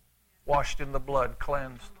volume, washed in the blood,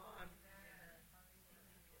 cleansed.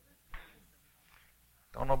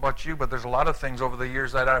 Don't know about you, but there's a lot of things over the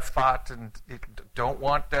years that I've thought and don't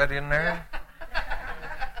want that in there.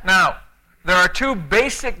 Now, there are two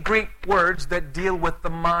basic Greek words that deal with the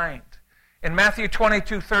mind. In Matthew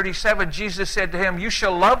 22:37, Jesus said to him, "You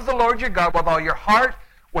shall love the Lord your God with all your heart,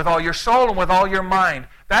 with all your soul, and with all your mind."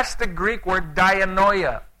 That's the Greek word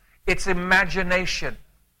dianoia. It's imagination.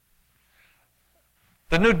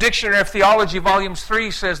 The New Dictionary of Theology, Volumes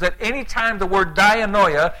 3, says that any time the word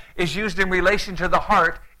dianoia is used in relation to the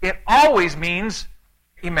heart, it always means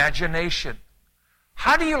imagination.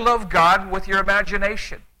 How do you love God with your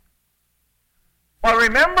imagination? Well,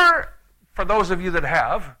 remember, for those of you that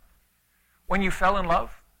have, when you fell in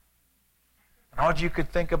love, and all you could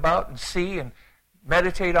think about and see and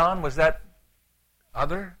meditate on was that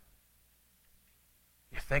other?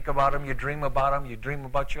 You think about him, you dream about him, you dream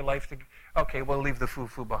about your life. Okay, we'll leave the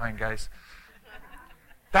foo-foo behind, guys.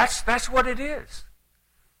 That's what it is.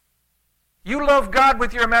 You love God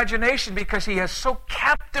with your imagination because He has so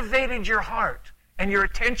captivated your heart and your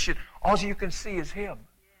attention. All you can see is Him.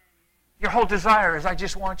 Your whole desire is, I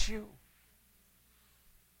just want you.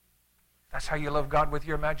 That's how you love God with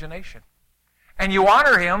your imagination. And you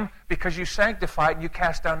honor Him because you sanctify it and you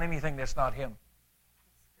cast down anything that's not Him.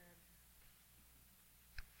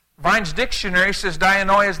 Vine's dictionary says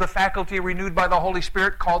dianoia is the faculty renewed by the Holy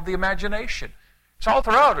Spirit called the imagination. It's all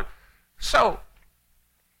throughout it. So,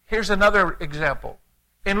 here's another example.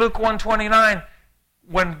 In Luke 1:29,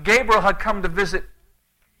 when Gabriel had come to visit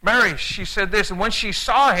Mary, she said this, and when she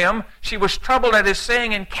saw him, she was troubled at his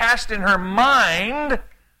saying and cast in her mind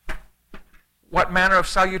what manner of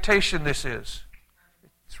salutation this is.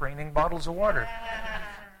 It's raining bottles of water.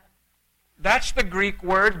 That's the Greek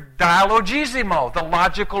word dialogismo, the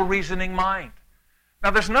logical reasoning mind. Now,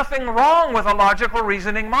 there's nothing wrong with a logical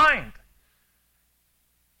reasoning mind,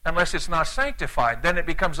 unless it's not sanctified. Then it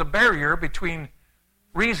becomes a barrier between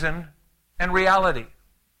reason and reality.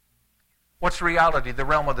 What's reality? The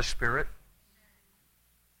realm of the Spirit.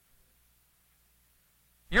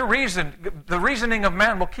 The reasoning of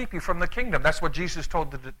man will keep you from the kingdom. That's what Jesus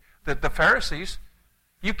told the Pharisees.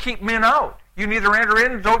 You keep men out. You neither enter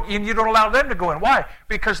in, and you don't allow them to go in. Why?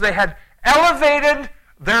 Because they had elevated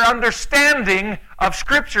their understanding of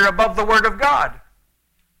Scripture above the Word of God.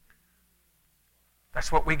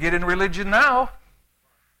 That's what we get in religion now.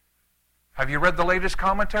 Have you read the latest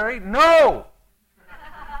commentary? No!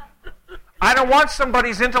 I don't want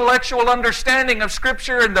somebody's intellectual understanding of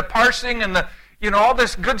Scripture and the parsing and all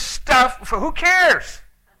this good stuff. Who cares?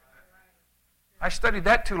 I studied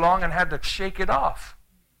that too long and had to shake it off.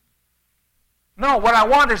 No, what I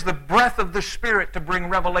want is the breath of the Spirit to bring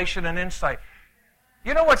revelation and insight.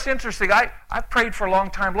 You know what's interesting? I prayed for a long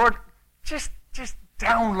time, Lord, just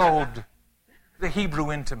download the Hebrew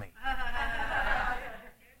into me.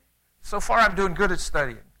 So far I'm doing good at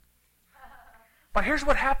studying. But here's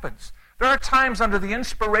what happens. There are times under the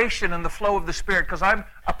inspiration and the flow of the Spirit, because I'm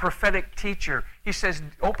a prophetic teacher. He says,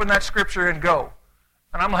 open that Scripture and go.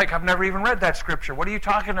 And I'm like, I've never even read that Scripture. What are you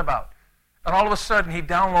talking about? And all of a sudden, He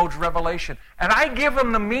downloads revelation. And I give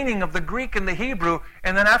him the meaning of the Greek and the Hebrew,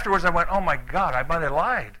 and then afterwards I went, oh my God, I might have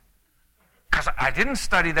lied. Because I didn't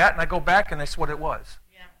study that, and I go back and that's what it was.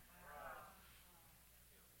 Yeah.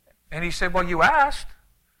 And he said, well, you asked.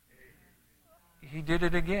 He did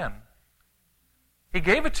it again. He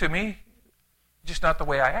gave it to me, just not the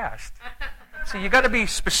way I asked. See, you got to be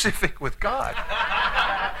specific with God.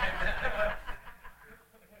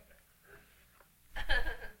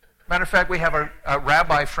 Matter of fact, we have a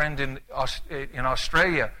rabbi friend in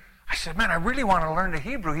Australia. I said, man, I really want to learn the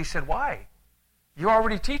Hebrew. He said, why? You're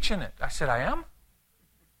already teaching it. I said, I am?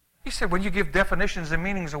 He said, when you give definitions and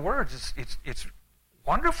meanings of words, it's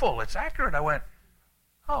wonderful. It's accurate. I went,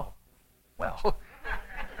 oh, well.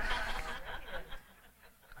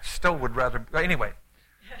 I still would rather. Anyway.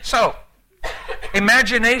 So,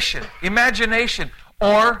 imagination,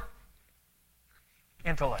 or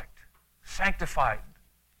intellect, sanctified.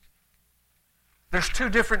 There's two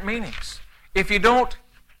different meanings. If you don't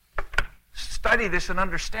study this and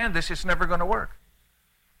understand this, it's never going to work.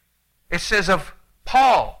 It says of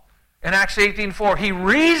Paul in Acts 18:4, he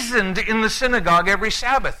reasoned in the synagogue every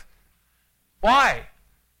Sabbath. Why?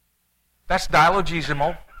 That's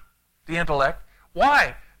dialogismo, the intellect.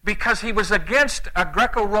 Why? Because he was against a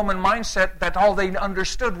Greco-Roman mindset that all they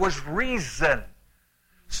understood was reason.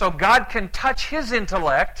 So God can touch his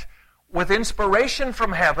intellect with inspiration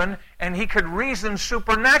from heaven, and he could reason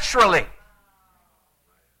supernaturally.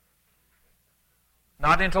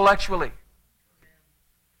 Not intellectually.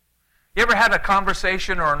 You ever had a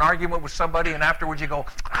conversation or an argument with somebody and afterwards you go,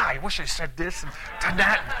 I wish I said this and done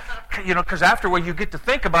that. You know, because afterward you get to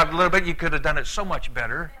think about it a little bit, you could have done it so much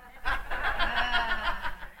better.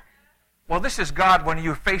 Well, this is God when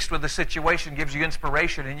you're faced with a situation, gives you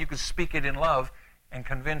inspiration, and you can speak it in love and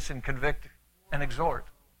convince and convict and exhort.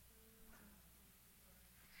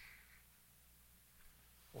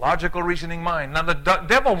 Logical reasoning mind. Now the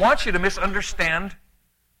devil wants you to misunderstand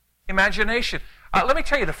imagination. Let me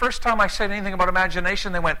tell you, the first time I said anything about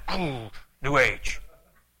imagination, they went, oh, New Age.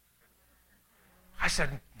 I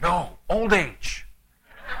said, no, Old Age.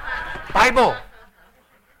 Bible.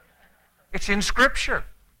 It's in Scripture.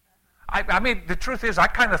 I mean, the truth is, I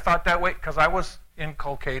kind of thought that way because I was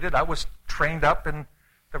inculcated. I was trained up in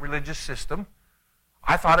the religious system.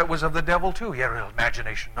 I thought it was of the devil too. Yeah,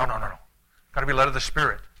 imagination. No. Got to be led of the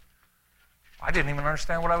Spirit. I didn't even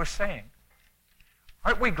understand what I was saying.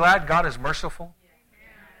 Aren't we glad God is merciful?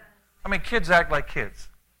 I mean, kids act like kids.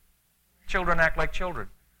 Children act like children.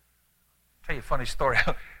 I'll tell you a funny story.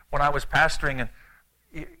 When I was pastoring,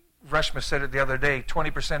 and Reshma said it the other day,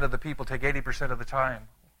 20% of the people take 80% of the time.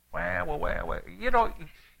 Well. You know,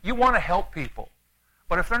 you want to help people.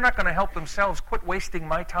 But if they're not going to help themselves, quit wasting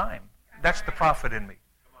my time. That's the prophet in me.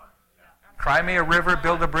 Cry me a river,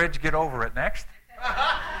 build a bridge, get over it. Next.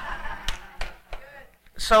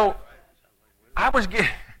 So, I was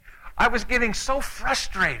getting so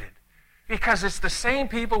frustrated because it's the same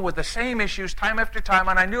people with the same issues time after time,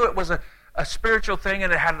 and I knew it was a spiritual thing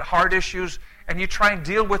and it had hard issues, and you try and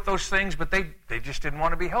deal with those things, but they just didn't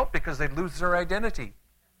want to be helped because they'd lose their identity.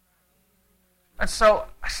 And so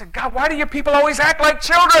I said, God, why do you people always act like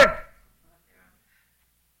children?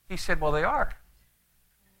 He said, well, they are.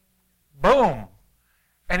 Boom.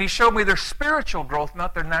 And he showed me their spiritual growth,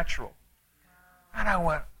 not their natural. And I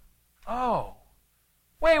went, oh.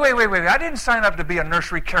 Wait. I didn't sign up to be a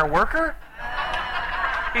nursery care worker.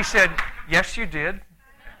 He said, yes, you did.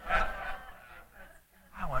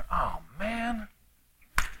 I went, oh, man.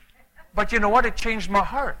 But you know what? It changed my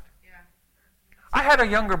heart. I had a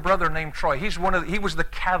younger brother named Troy. He was the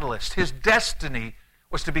catalyst. His destiny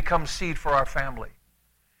was to become seed for our family.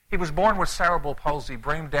 He was born with cerebral palsy,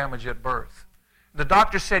 brain damage at birth. The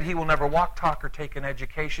doctor said he will never walk, talk, or take an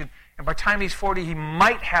education. And by the time he's 40, he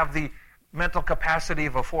might have the mental capacity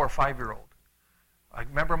of a 4 or 5-year-old. I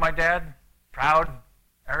remember my dad, proud,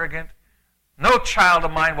 arrogant. No child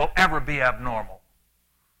of mine will ever be abnormal.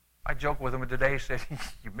 I joked with him today, said,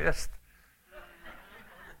 you missed.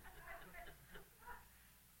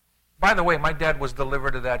 By the way, my dad was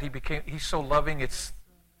delivered of that. He's so loving, it's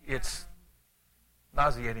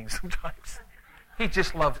nauseating sometimes. He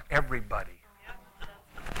just loves everybody.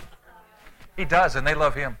 He does, and they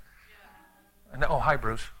love him. And oh, hi,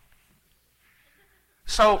 Bruce.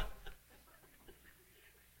 So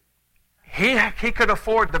he could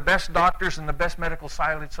afford the best doctors and the best medical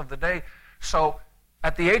science of the day. So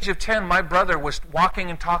at the age of 10, my brother was walking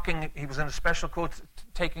and talking. He was in a special coach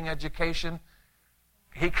taking education.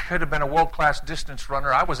 He could have been a world-class distance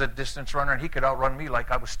runner. I was a distance runner, and he could outrun me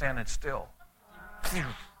like I was standing still.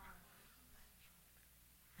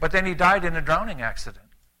 But then he died in a drowning accident.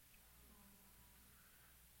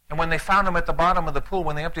 And when they found him at the bottom of the pool,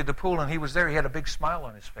 when they emptied the pool and he was there, he had a big smile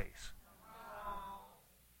on his face.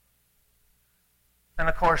 And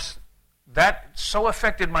of course, that so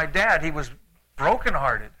affected my dad, he was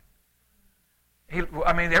brokenhearted.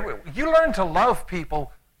 You learn to love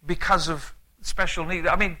people because of special need.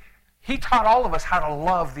 I mean, he taught all of us how to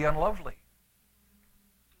love the unlovely.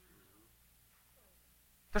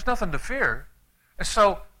 There's nothing to fear. And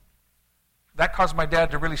so that caused my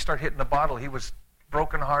dad to really start hitting the bottle. He was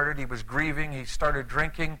brokenhearted. He was grieving. He started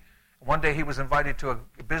drinking. One day he was invited to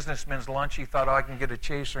a businessman's lunch. He thought, I can get a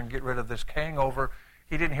chaser and get rid of this hangover.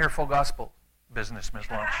 He didn't hear full gospel businessman's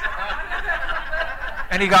lunch.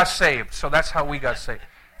 And he got saved. So that's how we got saved.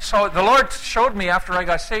 So the Lord showed me after I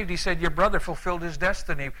got saved, he said, your brother fulfilled his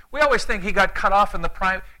destiny. We always think he got cut off in the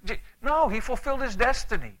prime. No, he fulfilled his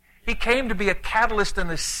destiny. He came to be a catalyst and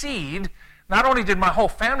a seed. Not only did my whole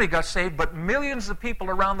family got saved, but millions of people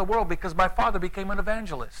around the world because my father became an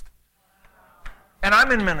evangelist. And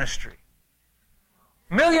I'm in ministry.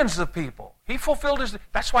 Millions of people. He fulfilled his...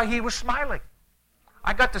 That's why he was smiling.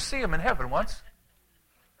 I got to see him in heaven once.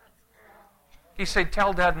 He said,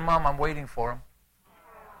 tell Dad and Mom I'm waiting for him.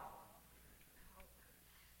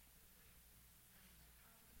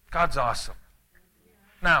 God's awesome.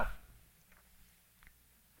 Now,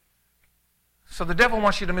 so the devil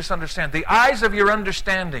wants you to misunderstand. The eyes of your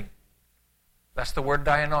understanding, that's the word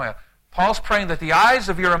dianoia. Paul's praying that the eyes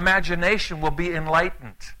of your imagination will be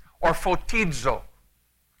enlightened, or photizo,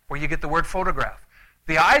 where you get the word photograph.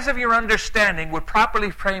 The eyes of your understanding would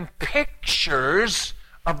properly frame pictures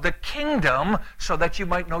of the kingdom so that you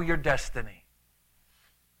might know your destiny.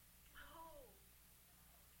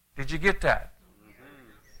 Did you get that?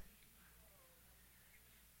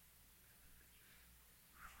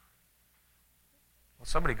 Well,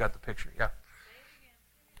 somebody got the picture, yeah.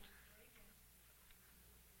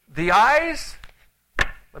 The eyes,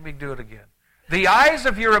 let me do it again. The eyes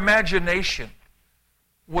of your imagination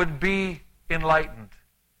would be enlightened.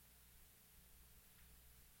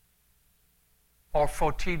 Or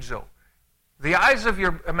photizo. The eyes of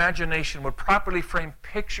your imagination would properly frame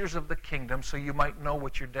pictures of the kingdom so you might know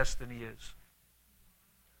what your destiny is.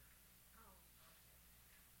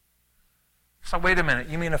 So wait a minute.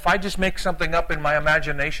 You mean if I just make something up in my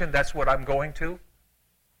imagination, that's what I'm going to?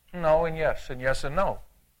 No and yes and no.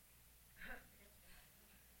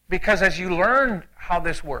 Because as you learn how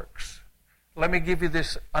this works, let me give you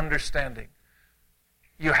this understanding.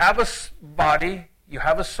 You have a body, you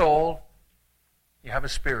have a soul, you have a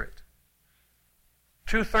spirit.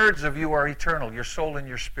 2/3 of you are eternal, your soul and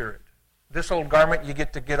your spirit. This old garment you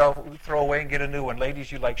get to throw away and get a new one.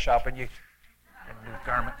 Ladies, you like shopping, you get a new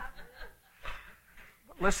garment.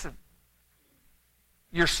 But listen,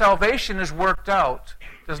 your salvation is worked out.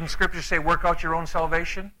 Doesn't Scripture say work out your own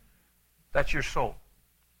salvation? That's your soul.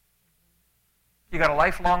 You got a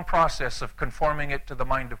lifelong process of conforming it to the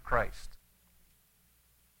mind of Christ.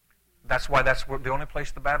 That's why that's the only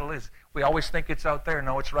place the battle is. We always think it's out there.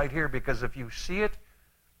 No, it's right here, because if you see it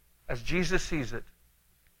as Jesus sees it,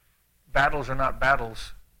 battles are not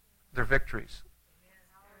battles, they're victories.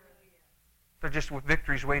 They're just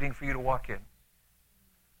victories waiting for you to walk in.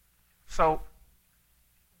 So,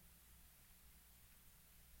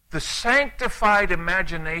 the sanctified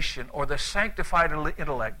imagination, or the sanctified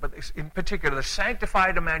intellect, but in particular, the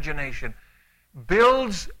sanctified imagination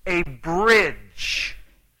builds a bridge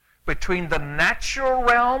between the natural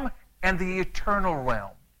realm and the eternal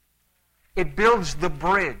realm. It builds the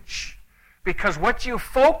bridge. Because what you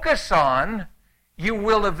focus on, you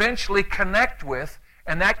will eventually connect with,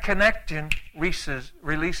 and that connection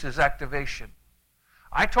releases activation.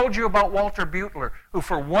 I told you about Walter Butler, who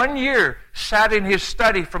for 1 year sat in his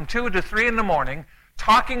study from 2 to 3 in the morning,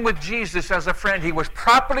 talking with Jesus as a friend. He was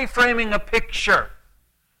properly framing a picture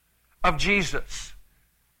of Jesus.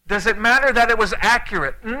 Does it matter that it was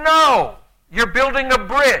accurate? No! You're building a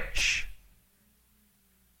bridge.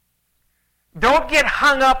 Don't get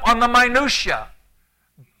hung up on the minutia.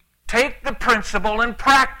 Take the principle and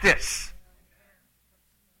practice.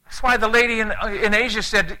 That's why the lady in Asia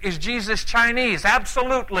said, is Jesus Chinese?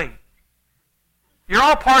 Absolutely. You're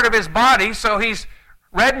all part of his body, so he's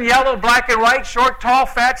red and yellow, black and white, short, tall,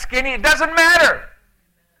 fat, skinny. It doesn't matter.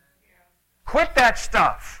 Quit that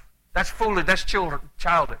stuff. That's foolish. That's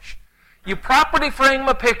childish. You properly frame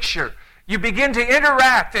a picture. You begin to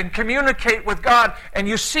interact and communicate with God, and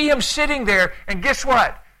you see him sitting there, and guess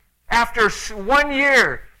what? After 1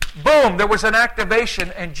 year, boom, there was an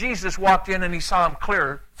activation, and Jesus walked in and he saw him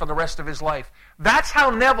clear for the rest of his life. That's how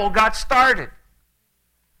Neville got started.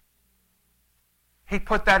 He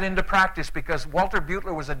put that into practice because Walter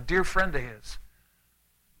Butler was a dear friend of his.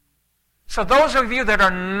 So those of you that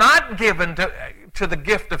are not given to the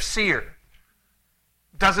gift of seer,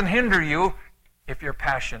 doesn't hinder you if you're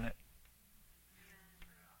passionate.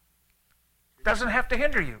 Doesn't have to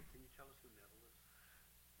hinder you.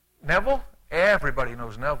 Neville? Everybody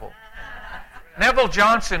knows Neville. Neville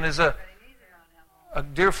Johnson is a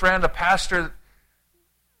dear friend, a pastor.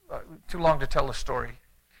 Too long to tell the story.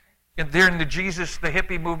 During the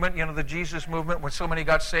hippie movement, the Jesus movement, when so many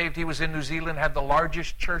got saved, he was in New Zealand, had the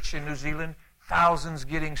largest church in New Zealand, thousands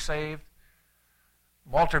getting saved.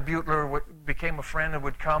 Walter Butler became a friend and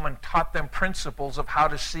would come and taught them principles of how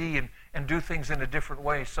to see and do things in a different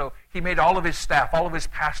way. So he made all of his staff, all of his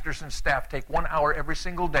pastors and staff, take 1 hour every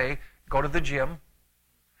single day, go to the gym,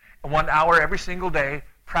 and 1 hour every single day,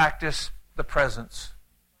 practice the presence.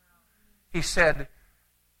 He said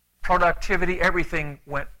productivity, everything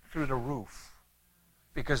went through the roof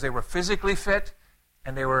because they were physically fit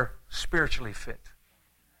and they were spiritually fit.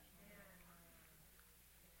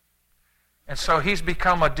 And so he's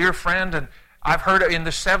become a dear friend, and I've heard in the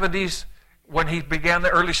 70s, when he began the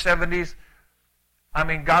early 70s,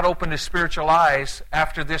 God opened his spiritual eyes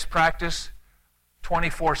after this practice.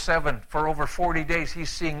 24/7 for over 40 days. He's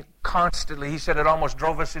seeing constantly. He said it almost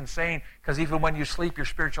drove us insane because even when you sleep, your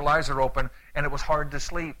spiritual eyes are open, and it was hard to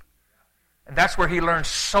sleep. And that's where he learns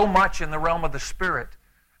so much in the realm of the Spirit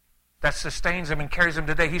that sustains him and carries him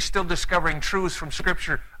today. He's still discovering truths from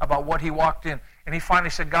Scripture about what he walked in. And he finally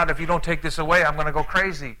said, God, if you don't take this away, I'm going to go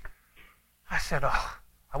crazy. I said, oh,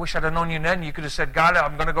 I wish I'd have known you then. You could have said, God,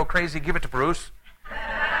 I'm going to go crazy. Give it to Bruce.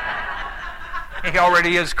 He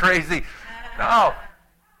already is crazy. No.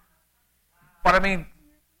 But I mean,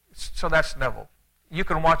 so that's Neville. You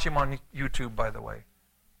can watch him on YouTube, by the way.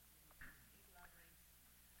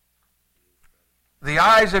 The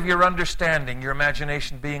eyes of your understanding, your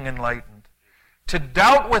imagination being enlightened. To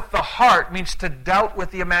doubt with the heart means to doubt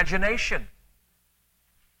with the imagination.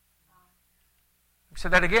 Say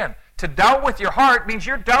that again. To doubt with your heart means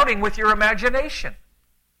you're doubting with your imagination.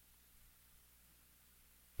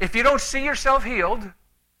 If you don't see yourself healed,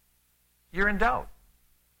 you're in doubt.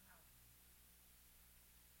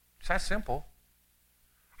 It's that simple.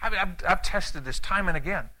 I've tested this time and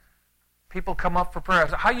again. People come up for prayer. I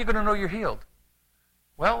said, how are you going to know you're healed?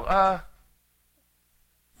 Well,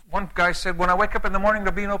 one guy said, when I wake up in the morning,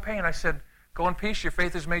 there'll be no pain. I said, go in peace, your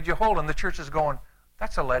faith has made you whole. And the church is going,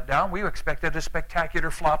 that's a letdown. We expected a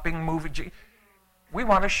spectacular flopping movie. We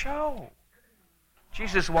want a show.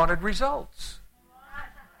 Jesus wanted results.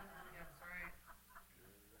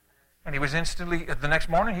 And he was instantly, the next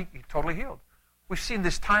morning, he totally healed. We've seen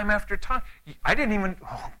this time after time. I didn't even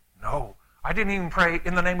pray,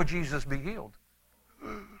 in the name of Jesus, be healed.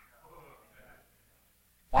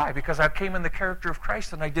 Why? Because I came in the character of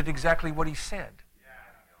Christ and I did exactly what he said.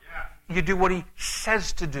 You do what he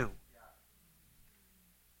says to do.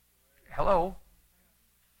 Hello?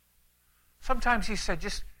 Sometimes he said,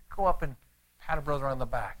 just go up and pat a brother on the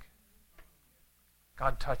back.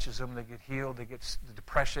 God touches them, they get healed, they get the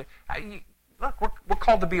depression. Look, we're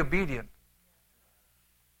called to be obedient.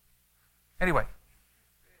 Anyway,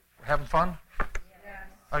 we're having fun?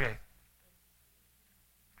 Okay.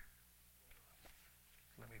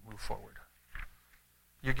 Let me move forward.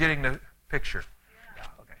 You're getting the picture? Yeah,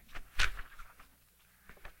 okay.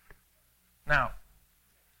 Now,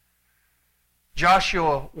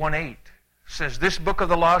 Joshua 1:8 says, this book of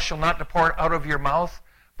the law shall not depart out of your mouth,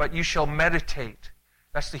 but you shall meditate.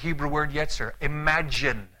 That's the Hebrew word yetzer.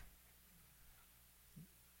 Imagine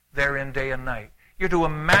therein day and night. You're to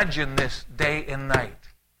imagine this day and night.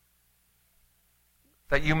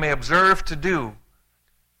 That you may observe to do.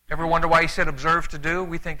 Ever wonder why he said observe to do?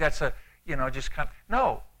 We think that's just kind of...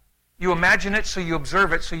 No. You imagine it so you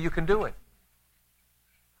observe it so you can do it.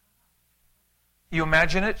 You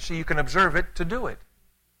imagine it so you can observe it to do it.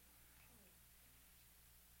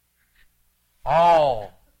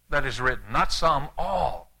 All that is written. Not some,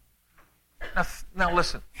 all. Now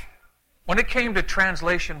listen. When it came to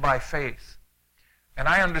translation by faith, and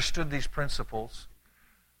I understood these principles,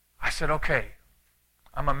 I said, okay,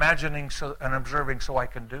 I'm imagining and observing so I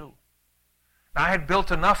can do. Now, I had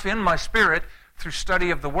built enough in my spirit through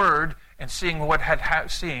study of the Word and seeing what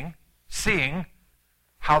seeing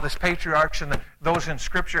how the patriarchs and those in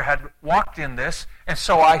Scripture had walked in this, and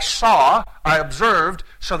so I observed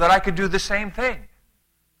so that I could do the same thing.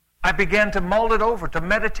 I began to mull it over, to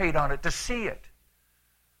meditate on it, to see it,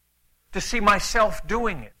 to see myself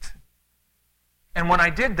doing it. And when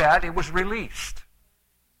I did that, it was released.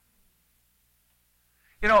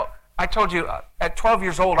 You know, I told you, at 12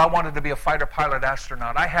 years old, I wanted to be a fighter pilot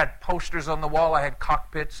astronaut. I had posters on the wall. I had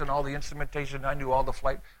cockpits and all the instrumentation. I knew all the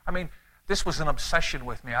flight. I mean, this was an obsession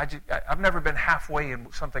with me. I've never been halfway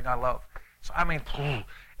in something I love. So,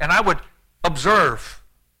 and I would observe.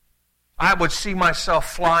 I would see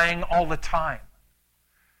myself flying all the time.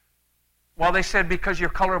 Well, they said because you're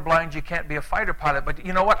colorblind, you can't be a fighter pilot. But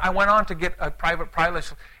you know what? I went on to get a private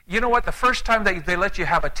pilot. You know what? The first time they let you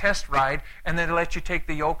have a test ride, and then they let you take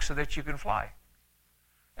the yoke so that you can fly.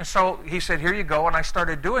 And so he said, here you go. And I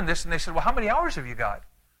started doing this, and they said, well, how many hours have you got?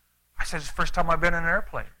 I said, it's the first time I've been in an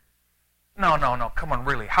airplane. No, come on,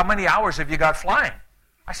 really. How many hours have you got flying?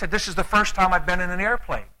 I said, this is the first time I've been in an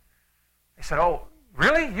airplane. They said, oh,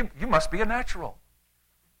 really? You must be a natural.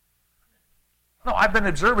 No, I've been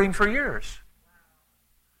observing for years.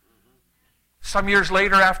 Some years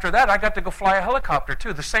later after that, I got to go fly a helicopter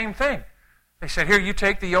too. The same thing. They said, here, you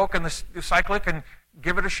take the yoke and the cyclic and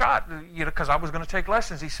give it a shot, because I was going to take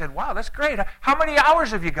lessons. He said, wow, that's great. How many hours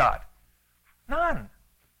have you got? None.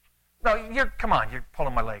 No, come on, you're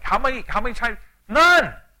pulling my leg. How many times?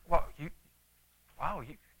 None. Well, you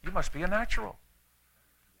must be a natural.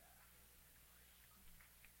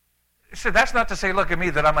 So that's not to say, look at me,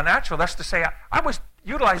 that I'm a natural. That's to say I was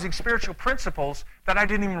utilizing spiritual principles that I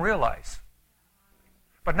didn't even realize.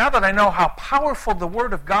 But now that I know how powerful the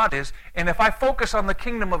Word of God is, and if I focus on the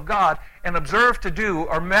kingdom of God and observe to do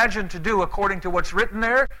or imagine to do according to what's written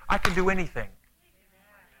there, I can do anything.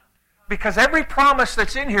 Because every promise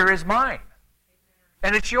that's in here is mine.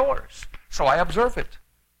 And it's yours. So I observe it.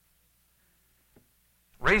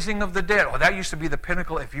 Raising of the dead. Oh, that used to be the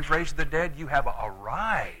pinnacle. If you've raised the dead, you have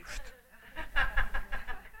arrived.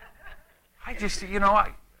 I just,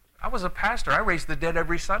 I was a pastor. I raised the dead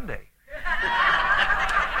every Sunday.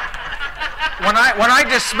 When I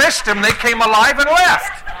dismissed them, they came alive and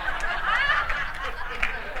left.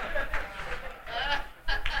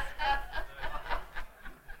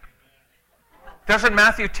 Doesn't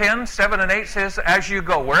Matthew 10, 7 and 8 says, as you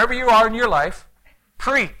go, wherever you are in your life,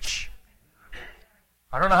 preach.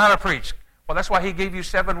 I don't know how to preach. Well, that's why he gave you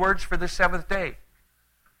 7 words for this 7th day.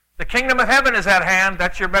 The kingdom of heaven is at hand.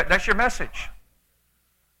 That's your message.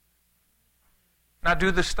 Now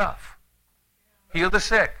do the stuff. Heal the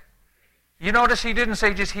sick. You notice he didn't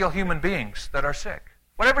say just heal human beings that are sick.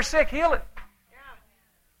 Whatever's sick, heal it.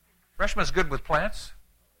 Reshma's good with plants.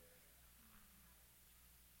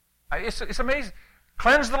 It's amazing.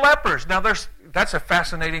 Cleanse the lepers. Now that's a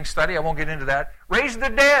fascinating study. I won't get into that. Raise the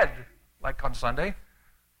dead, like on Sunday.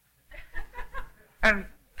 And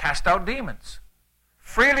cast out demons.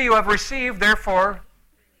 Freely you have received, therefore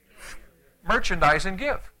merchandise and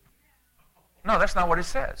give. No, that's not what it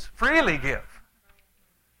says. Freely give.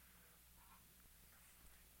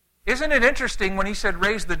 Isn't it interesting when he said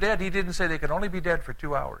raise the dead, he didn't say they could only be dead for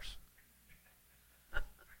 2 hours.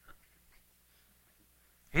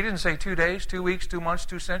 He didn't say 2 days, 2 weeks, 2 months,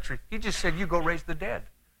 2 centuries. He just said you go raise the dead.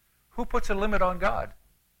 Who puts a limit on God?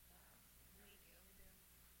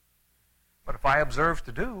 But if I observe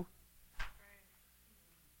to do,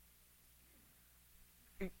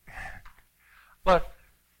 look,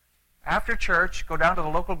 after church, go down to the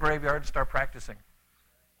local graveyard and start practicing.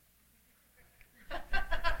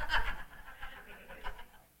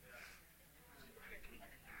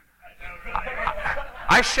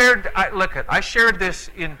 I shared this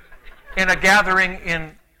in a gathering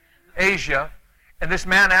in Asia, and this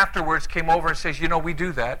man afterwards came over and says, we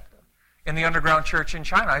do that in the underground church in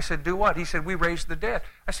China. I said, do what? He said, we raise the dead.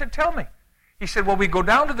 I said, tell me. He said, well, we go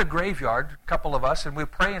down to the graveyard, a couple of us, and we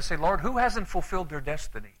pray and say, Lord, who hasn't fulfilled their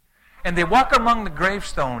destiny? And they walk among the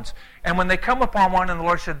gravestones, and when they come upon one, and the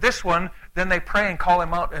Lord said, this one, then they pray and call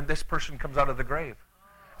him out, and this person comes out of the grave.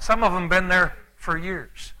 Some of them been there for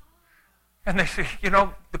years. And they say,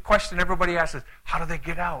 the question everybody asks is, how do they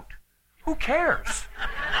get out? Who cares?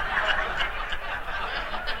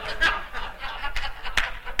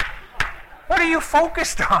 What are you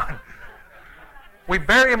focused on? We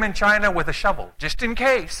bury them in China with a shovel, just in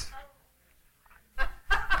case.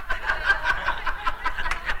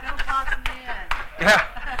 Yeah.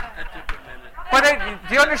 But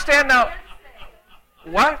do you understand now?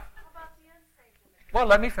 What? Well,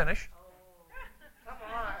 let me finish.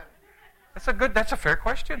 That's a fair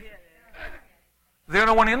question. The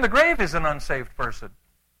only one in the grave is an unsaved person.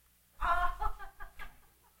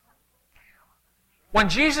 When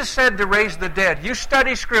Jesus said to raise the dead, you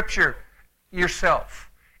study Scripture yourself.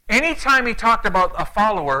 Anytime he talked about a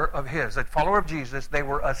follower of his, a follower of Jesus, they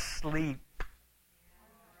were asleep.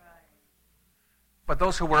 But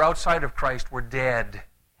those who were outside of Christ were dead.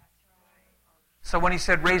 So when he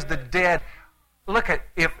said raise the dead, look at,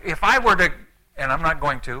 if I were to, and I'm not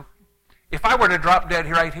going to, if I were to drop dead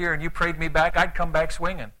right here and you prayed me back, I'd come back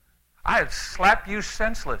swinging. I'd slap you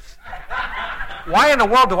senseless. Why in the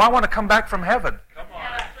world do I want to come back from heaven?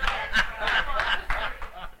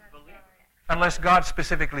 Unless God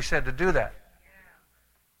specifically said to do that.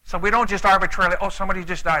 So we don't just arbitrarily, somebody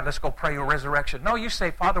just died, let's go pray your resurrection. No, you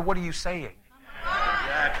say, Father, what are you saying?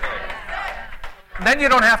 Exactly. And then you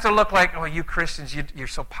don't have to look like, you Christians, you're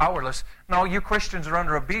so powerless. No, you Christians are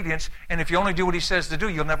under obedience, and if you only do what he says to do,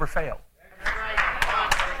 you'll never fail.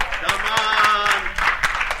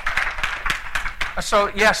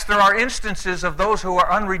 So, yes, there are instances of those who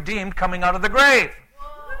are unredeemed coming out of the grave.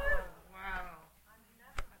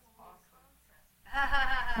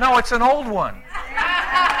 No, it's an old one.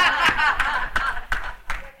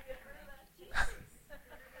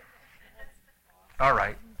 All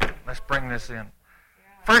right, let's bring this in.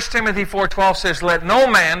 1 Timothy 4:12 says, let no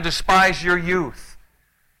man despise your youth.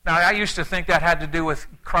 Now, I used to think that had to do with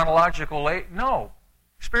chronological age. No,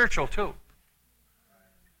 spiritual too.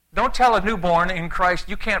 Don't tell a newborn in Christ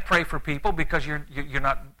you can't pray for people because you're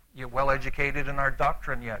well educated in our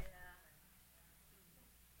doctrine yet.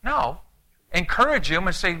 No. Encourage him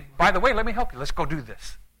and say, by the way, let me help you. Let's go do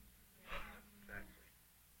this.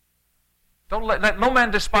 Don't let no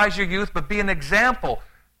man despise your youth, but be an example.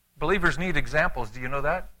 Believers need examples. Do you know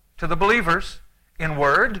that? To the believers, in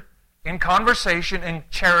word, in conversation, in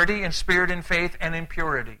charity, in spirit, in faith, and in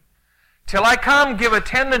purity. Till I come, give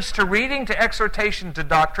attendance to reading, to exhortation, to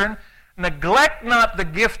doctrine. Neglect not the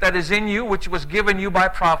gift that is in you, which was given you by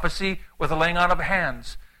prophecy, with the laying on of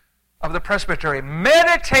hands of the presbytery.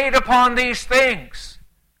 Meditate upon these things.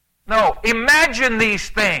 No, imagine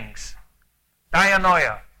these things.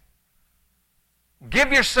 Dianoia.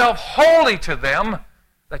 Give yourself wholly to them,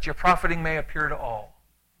 that your profiting may appear to all.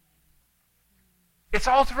 It's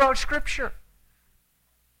all throughout Scripture.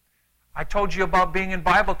 I told you about being in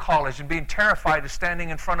Bible college and being terrified of standing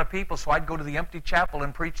in front of people, so I'd go to the empty chapel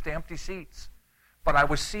and preach to empty seats. But I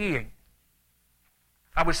was seeing.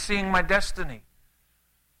 I was seeing my destiny.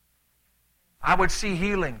 I would see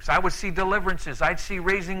healings. I would see deliverances. I'd see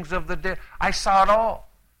raisings of the dead. I saw it all.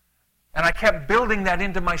 And I kept building that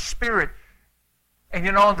into my spirit. And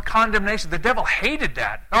you know, the condemnation, the devil hated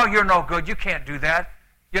that. Oh, you're no good. You can't do that.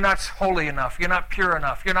 You're not holy enough. You're not pure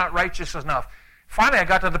enough. You're not righteous enough. Finally, I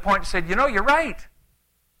got to the point and said, you know, you're right.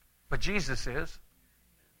 But Jesus is.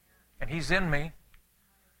 And He's in me.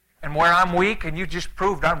 And where I'm weak, and you just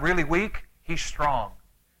proved I'm really weak, He's strong.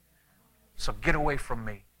 So get away from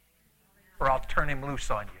me, or I'll turn Him loose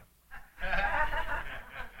on you.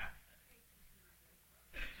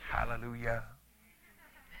 Hallelujah.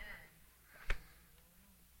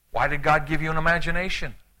 Why did God give you an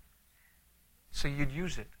imagination? So you'd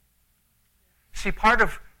use it. See, part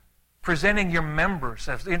of presenting your members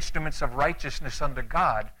as instruments of righteousness unto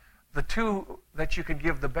God, the two that you can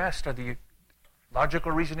give the best are the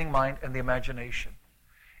logical reasoning mind and the imagination.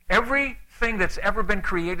 Everything that's ever been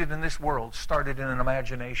created in this world started in an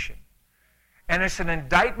imagination. And it's an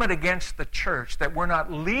indictment against the church that we're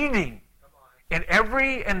not leading in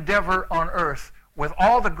every endeavor on earth with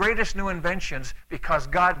all the greatest new inventions, because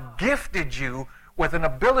God gifted you with an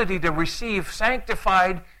ability to receive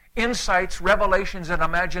sanctified insights, revelations, and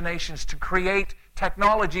imaginations to create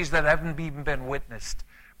technologies that haven't even been witnessed.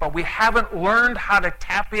 But we haven't learned how to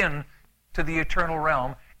tap in to the eternal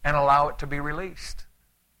realm and allow it to be released.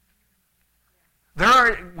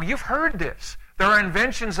 You've heard this. There are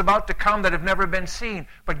inventions about to come that have never been seen.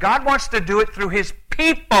 But God wants to do it through His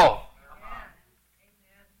people.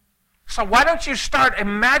 So why don't you start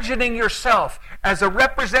imagining yourself as a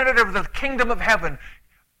representative of the kingdom of heaven,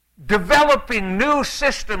 developing new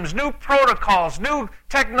systems, new protocols, new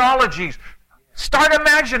technologies. Start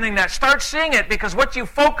imagining that. Start seeing it, because what you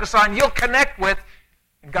focus on, you'll connect with,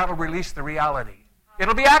 and God will release the reality.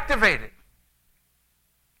 It'll be activated.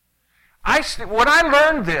 When I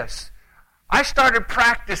learned this, I started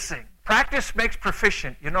practicing. Practice makes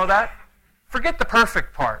proficient. You know that? Forget the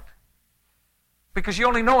perfect part, because you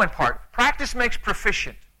only know in part. Practice makes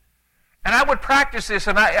proficient. And I would practice this,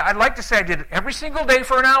 and I'd like to say I did it every single day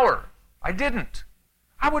for an hour. I didn't.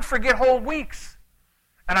 I would forget whole weeks.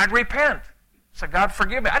 And I'd repent. Say, God,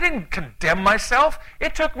 forgive me. I didn't condemn myself.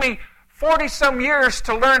 It took me 40-some years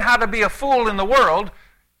to learn how to be a fool in the world,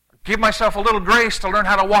 give myself a little grace to learn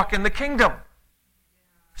how to walk in the kingdom.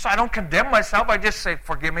 So I don't condemn myself. I just say,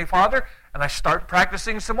 forgive me, Father. And I start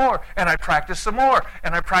practicing some more. And I practice some more.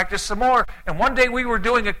 And I practice some more. And one day we were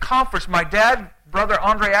doing a conference, my dad, Brother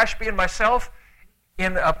Andre Ashby, and myself,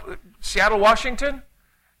 in Seattle, Washington.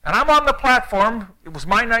 And I'm on the platform. It was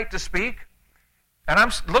my night to speak. And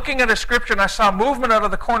I'm looking at a scripture, and I saw movement out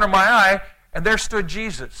of the corner of my eye, and there stood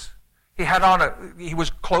Jesus. He was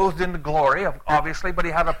clothed in glory, obviously, but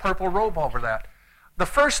he had a purple robe over that. The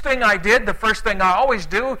first thing I did, the first thing I always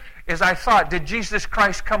do, is I thought, did Jesus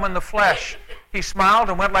Christ come in the flesh? He smiled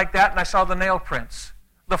and went like that, and I saw the nail prints.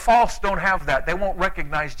 The false don't have that. They won't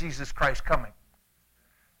recognize Jesus Christ coming.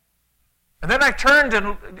 And then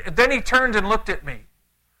then he turned and looked at me.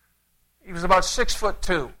 He was about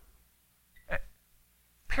 6'2",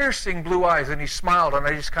 piercing blue eyes, and he smiled, and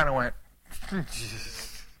I just kind of went.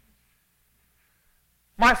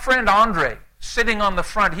 My friend Andre, sitting on the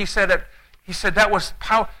front, he said that was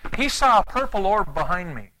how he saw a purple orb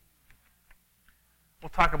behind me. We'll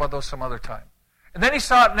talk about those some other time. And then he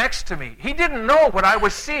saw it next to me. He didn't know what I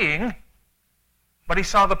was seeing, but he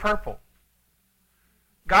saw the purple.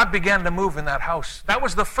 God began to move in that house. That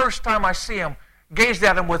was the first time I gazed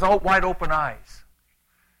at him with wide open eyes.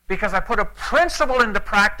 Because I put a principle into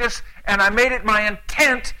practice, and I made it my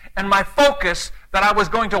intent and my focus that I was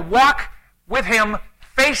going to walk with him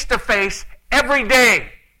face to face every day.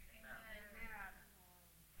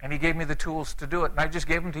 And he gave me the tools to do it, and I just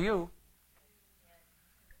gave them to you.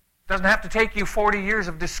 It doesn't have to take you 40 years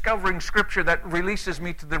of discovering Scripture that releases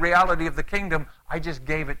me to the reality of the kingdom. I just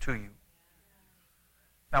gave it to you.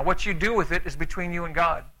 Now, what you do with it is between you and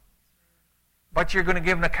God. But you're going to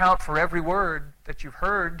give an account for every word that you've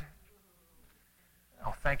heard.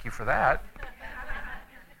 Oh, thank you for that.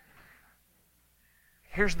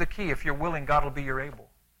 Here's the key. If you're willing, God will be your able.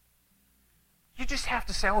 You just have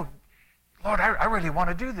to say, oh, Lord, I really want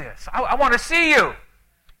to do this. I want to see you.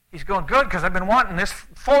 He's going, good, because I've been wanting this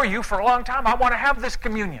for you for a long time. I want to have this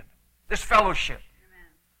communion, this fellowship.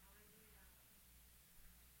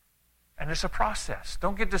 And it's a process.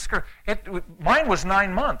 Don't get discouraged. Mine was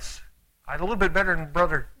 9 months. I had a little bit better than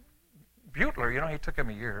Brother Butler. You know, he took him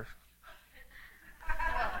a year.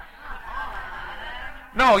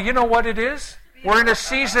 No, you know what it is? We're in a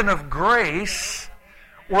season of grace.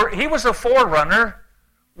 He was a forerunner.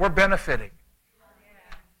 We're benefiting.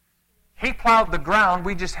 He plowed the ground.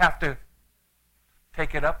 We just have to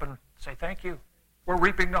take it up and say thank you. We're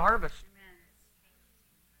reaping the harvest.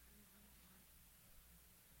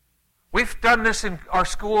 We've done this in our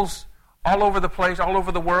schools all over the place, all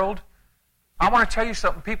over the world. I want to tell you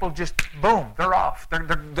something. People just, boom, they're off.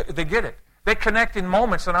 They get it. They connect in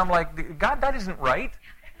moments, and I'm like, God, that isn't right.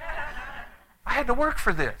 I had to work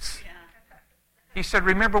for this. He said,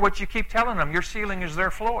 remember what you keep telling them. Your ceiling is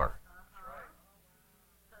their floor.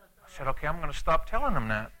 I said, okay, I'm going to stop telling them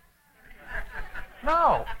that.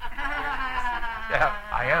 No. Yeah,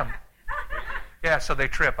 I am. Yeah, so they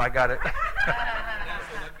trip. I got it.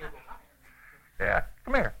 Yeah,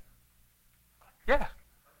 come here. Yeah.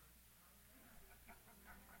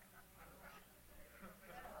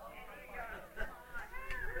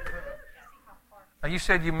 Now, you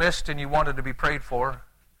said you missed and you wanted to be prayed for.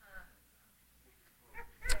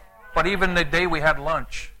 But even the day we had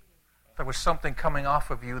lunch, there was something coming off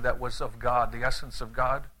of you that was of God, the essence of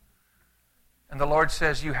God. And the Lord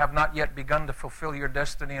says you have not yet begun to fulfill your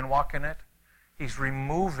destiny and walk in it. He's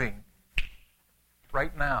removing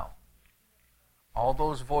right now all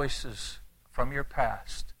those voices from your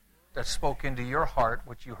past that spoke into your heart,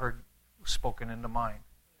 what you heard spoken into mine.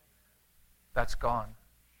 That's gone.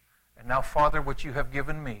 And now, Father, what you have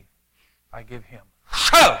given me, I give him.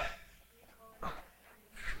 So!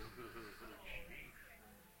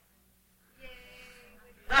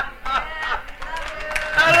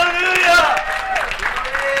 Hallelujah!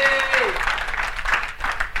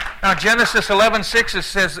 Now, Genesis 11:6, it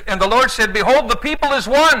says, and the Lord said, behold, the people is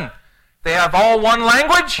one. They have all one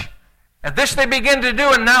language, and this they begin to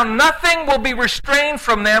do, and now nothing will be restrained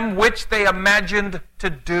from them which they imagined to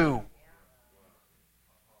do.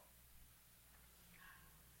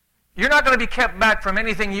 You're not going to be kept back from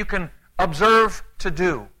anything you can observe to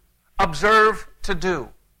do. Observe to do.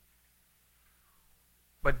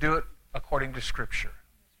 But do it according to Scripture.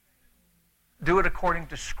 Do it according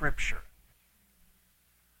to Scripture.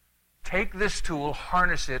 Take this tool,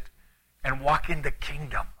 harness it, and walk in the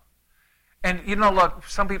kingdom. And you know, look,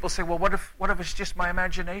 some people say, well, what if it's just my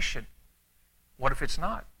imagination? What if it's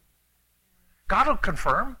not? God will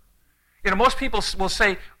confirm. You know, most people will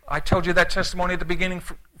say, I told you that testimony at the beginning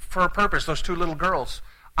for a purpose, those two little girls.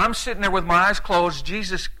 I'm sitting there with my eyes closed.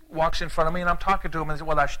 Jesus walks in front of me, and I'm talking to him, and I say,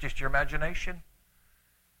 well, that's just your imagination.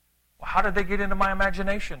 Well, how did they get into my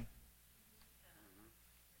imagination?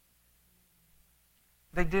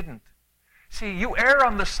 They didn't. See, you err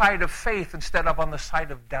on the side of faith instead of on the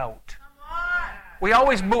side of doubt. We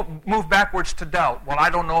always move backwards to doubt. Well,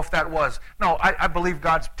 I don't know if that was. No, I believe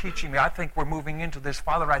God's teaching me. I think we're moving into this.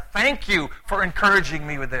 Father, I thank you for encouraging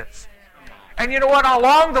me with this. And you know what?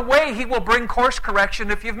 Along the way, he will bring course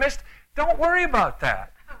correction if you've missed. Don't worry about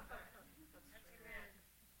that.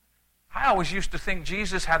 I always used to think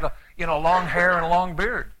Jesus had long hair and a long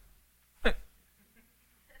beard.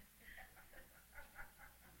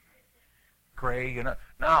 Gray,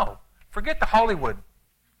 No, forget the Hollywood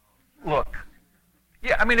look.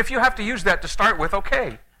 Yeah, I mean, if you have to use that to start with,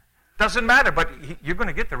 okay. Doesn't matter, but you're going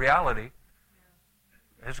to get the reality.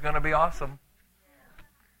 It's going to be awesome.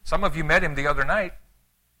 Some of you met him the other night.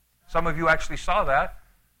 Some of you actually saw that.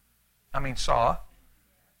 Saw.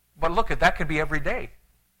 But look, that could be every day.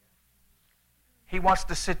 He wants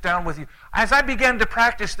to sit down with you. As I began to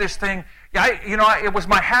practice this thing, it was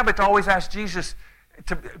my habit to always ask Jesus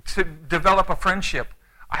to develop a friendship.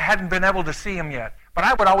 I hadn't been able to see him yet. But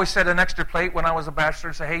I would always set an extra plate when I was a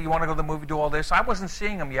bachelor and say, hey, you want to go to the movie, do all this? I wasn't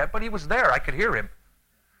seeing him yet, but he was there. I could hear him.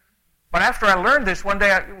 But after I learned this, one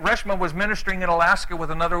day Reshma was ministering in Alaska with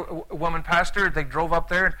another woman pastor. They drove up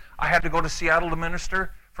there, and I had to go to Seattle to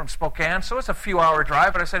minister from Spokane. So it's a few-hour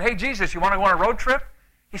drive. And I said, hey, Jesus, you want to go on a road trip?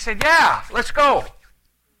 He said, yeah, let's go.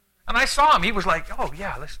 And I saw him. He was like, oh,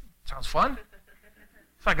 yeah, this sounds fun.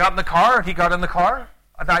 So I got in the car, and he got in the car.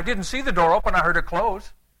 And I didn't see the door open. I heard it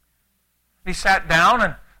close. He sat down,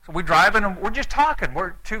 and so we're driving, and we're just talking.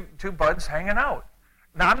 We're two buds hanging out.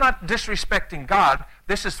 Now, I'm not disrespecting God.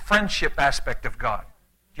 This is friendship aspect of God.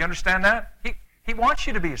 Do you understand that? He wants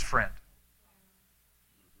you to be his friend.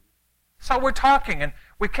 So we're talking, and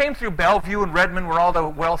we came through Bellevue and Redmond, where all the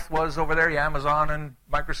wealth was over there, Amazon and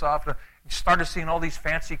Microsoft, and started seeing all these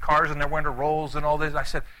fancy cars and their winter rolls and all this. I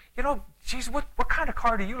said, geez, what kind of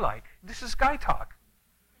car do you like? This is guy talk.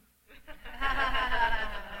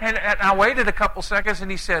 and I waited a couple seconds,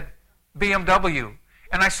 and he said, BMW.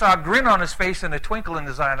 And I saw a grin on his face and a twinkle in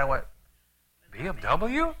his eye, and I went,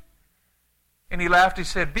 BMW? And he laughed. He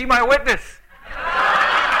said, be my witness.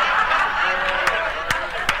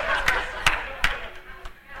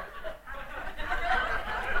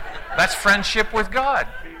 That's friendship with God.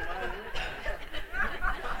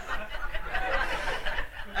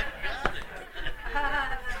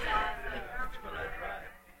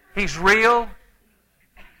 He's real,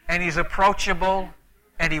 and he's approachable,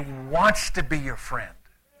 and he wants to be your friend.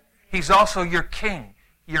 He's also your king,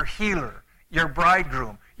 your healer, your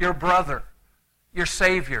bridegroom, your brother, your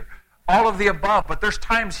savior, all of the above. But there's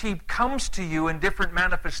times he comes to you in different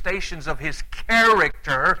manifestations of his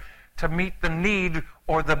character to meet the need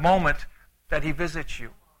or the moment that he visits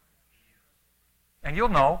you. And you'll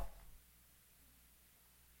know.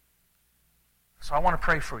 So I want to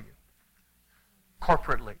pray for you.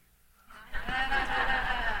 Corporately.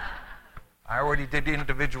 I already did the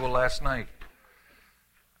individual last night.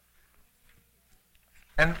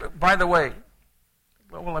 And by the way,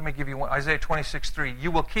 well, let me give you one. Isaiah 26:3.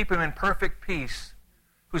 You will keep him in perfect peace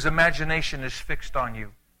whose imagination is fixed on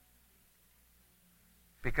you,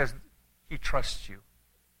 because he trusts you.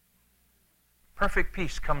 Perfect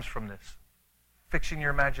peace comes from this. Fixing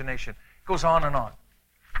your imagination. It goes on and on.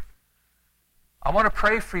 I want to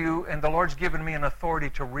pray for you, and the Lord's given me an authority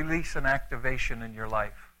to release an activation in your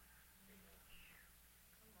life.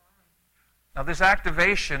 Now, this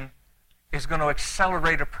activation is going to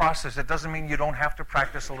accelerate a process. It doesn't mean you don't have to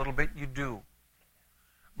practice a little bit. You do.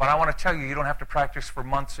 But I want to tell you, you don't have to practice for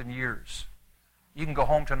months and years. You can go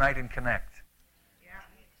home tonight and connect.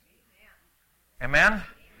 Amen?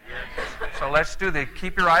 So let's do that.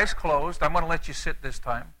 Keep your eyes closed. I'm going to let you sit this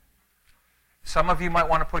time. Some of you might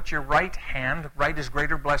want to put your right hand, right is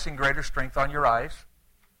greater blessing, greater strength, on your eyes.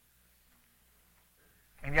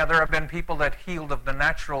 And yeah, there have been people that healed of the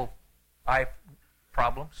natural eye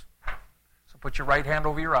problems. So put your right hand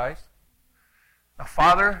over your eyes. Now,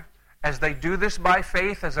 Father, as they do this by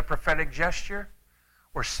faith as a prophetic gesture,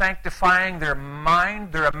 we're sanctifying their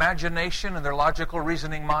mind, their imagination, and their logical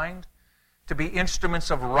reasoning mind to be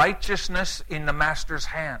instruments of righteousness in the Master's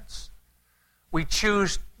hands. We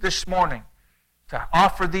choose this morning to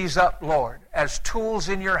offer these up, Lord, as tools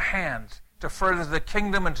in your hands to further the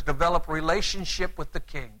kingdom and to develop relationship with the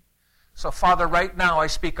King. So, Father, right now I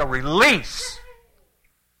speak a release.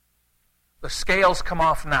 The scales come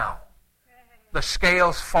off now. The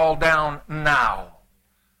scales fall down now.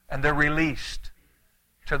 And they're released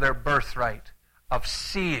to their birthright of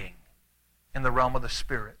seeing in the realm of the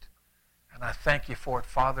Spirit. And I thank you for it,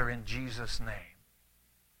 Father, in Jesus' name.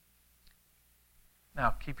 Now,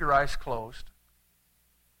 keep your eyes closed.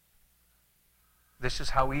 This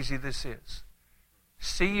is how easy this is.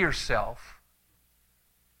 See yourself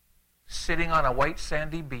sitting on a white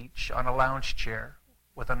sandy beach on a lounge chair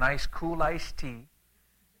with a nice cool iced tea,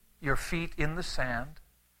 your feet in the sand,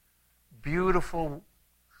 beautiful,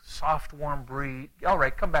 soft, warm breeze. All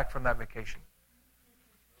right, come back from that vacation.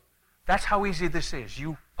 That's how easy this is.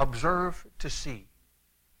 You observe to see.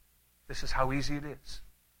 This is how easy it is.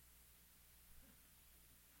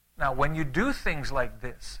 Now, when you do things like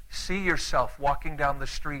this, see yourself walking down the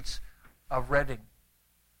streets of Redding.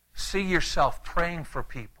 See yourself praying for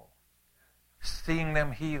people, seeing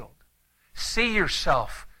them healed. See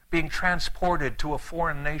yourself being transported to a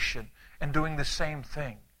foreign nation and doing the same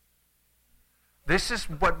thing. This is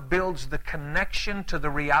what builds the connection to the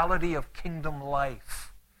reality of kingdom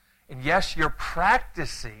life. And yes, you're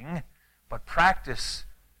practicing, but practice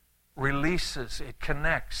releases, it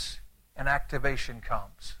connects, and activation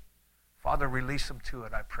comes. Father, release them to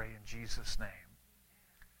it, I pray, in Jesus' name.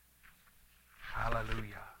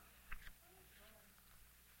 Hallelujah.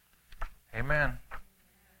 Amen.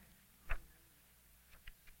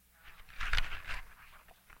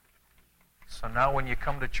 So now when you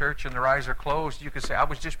come to church and their eyes are closed, you can say, I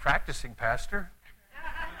was just practicing, Pastor.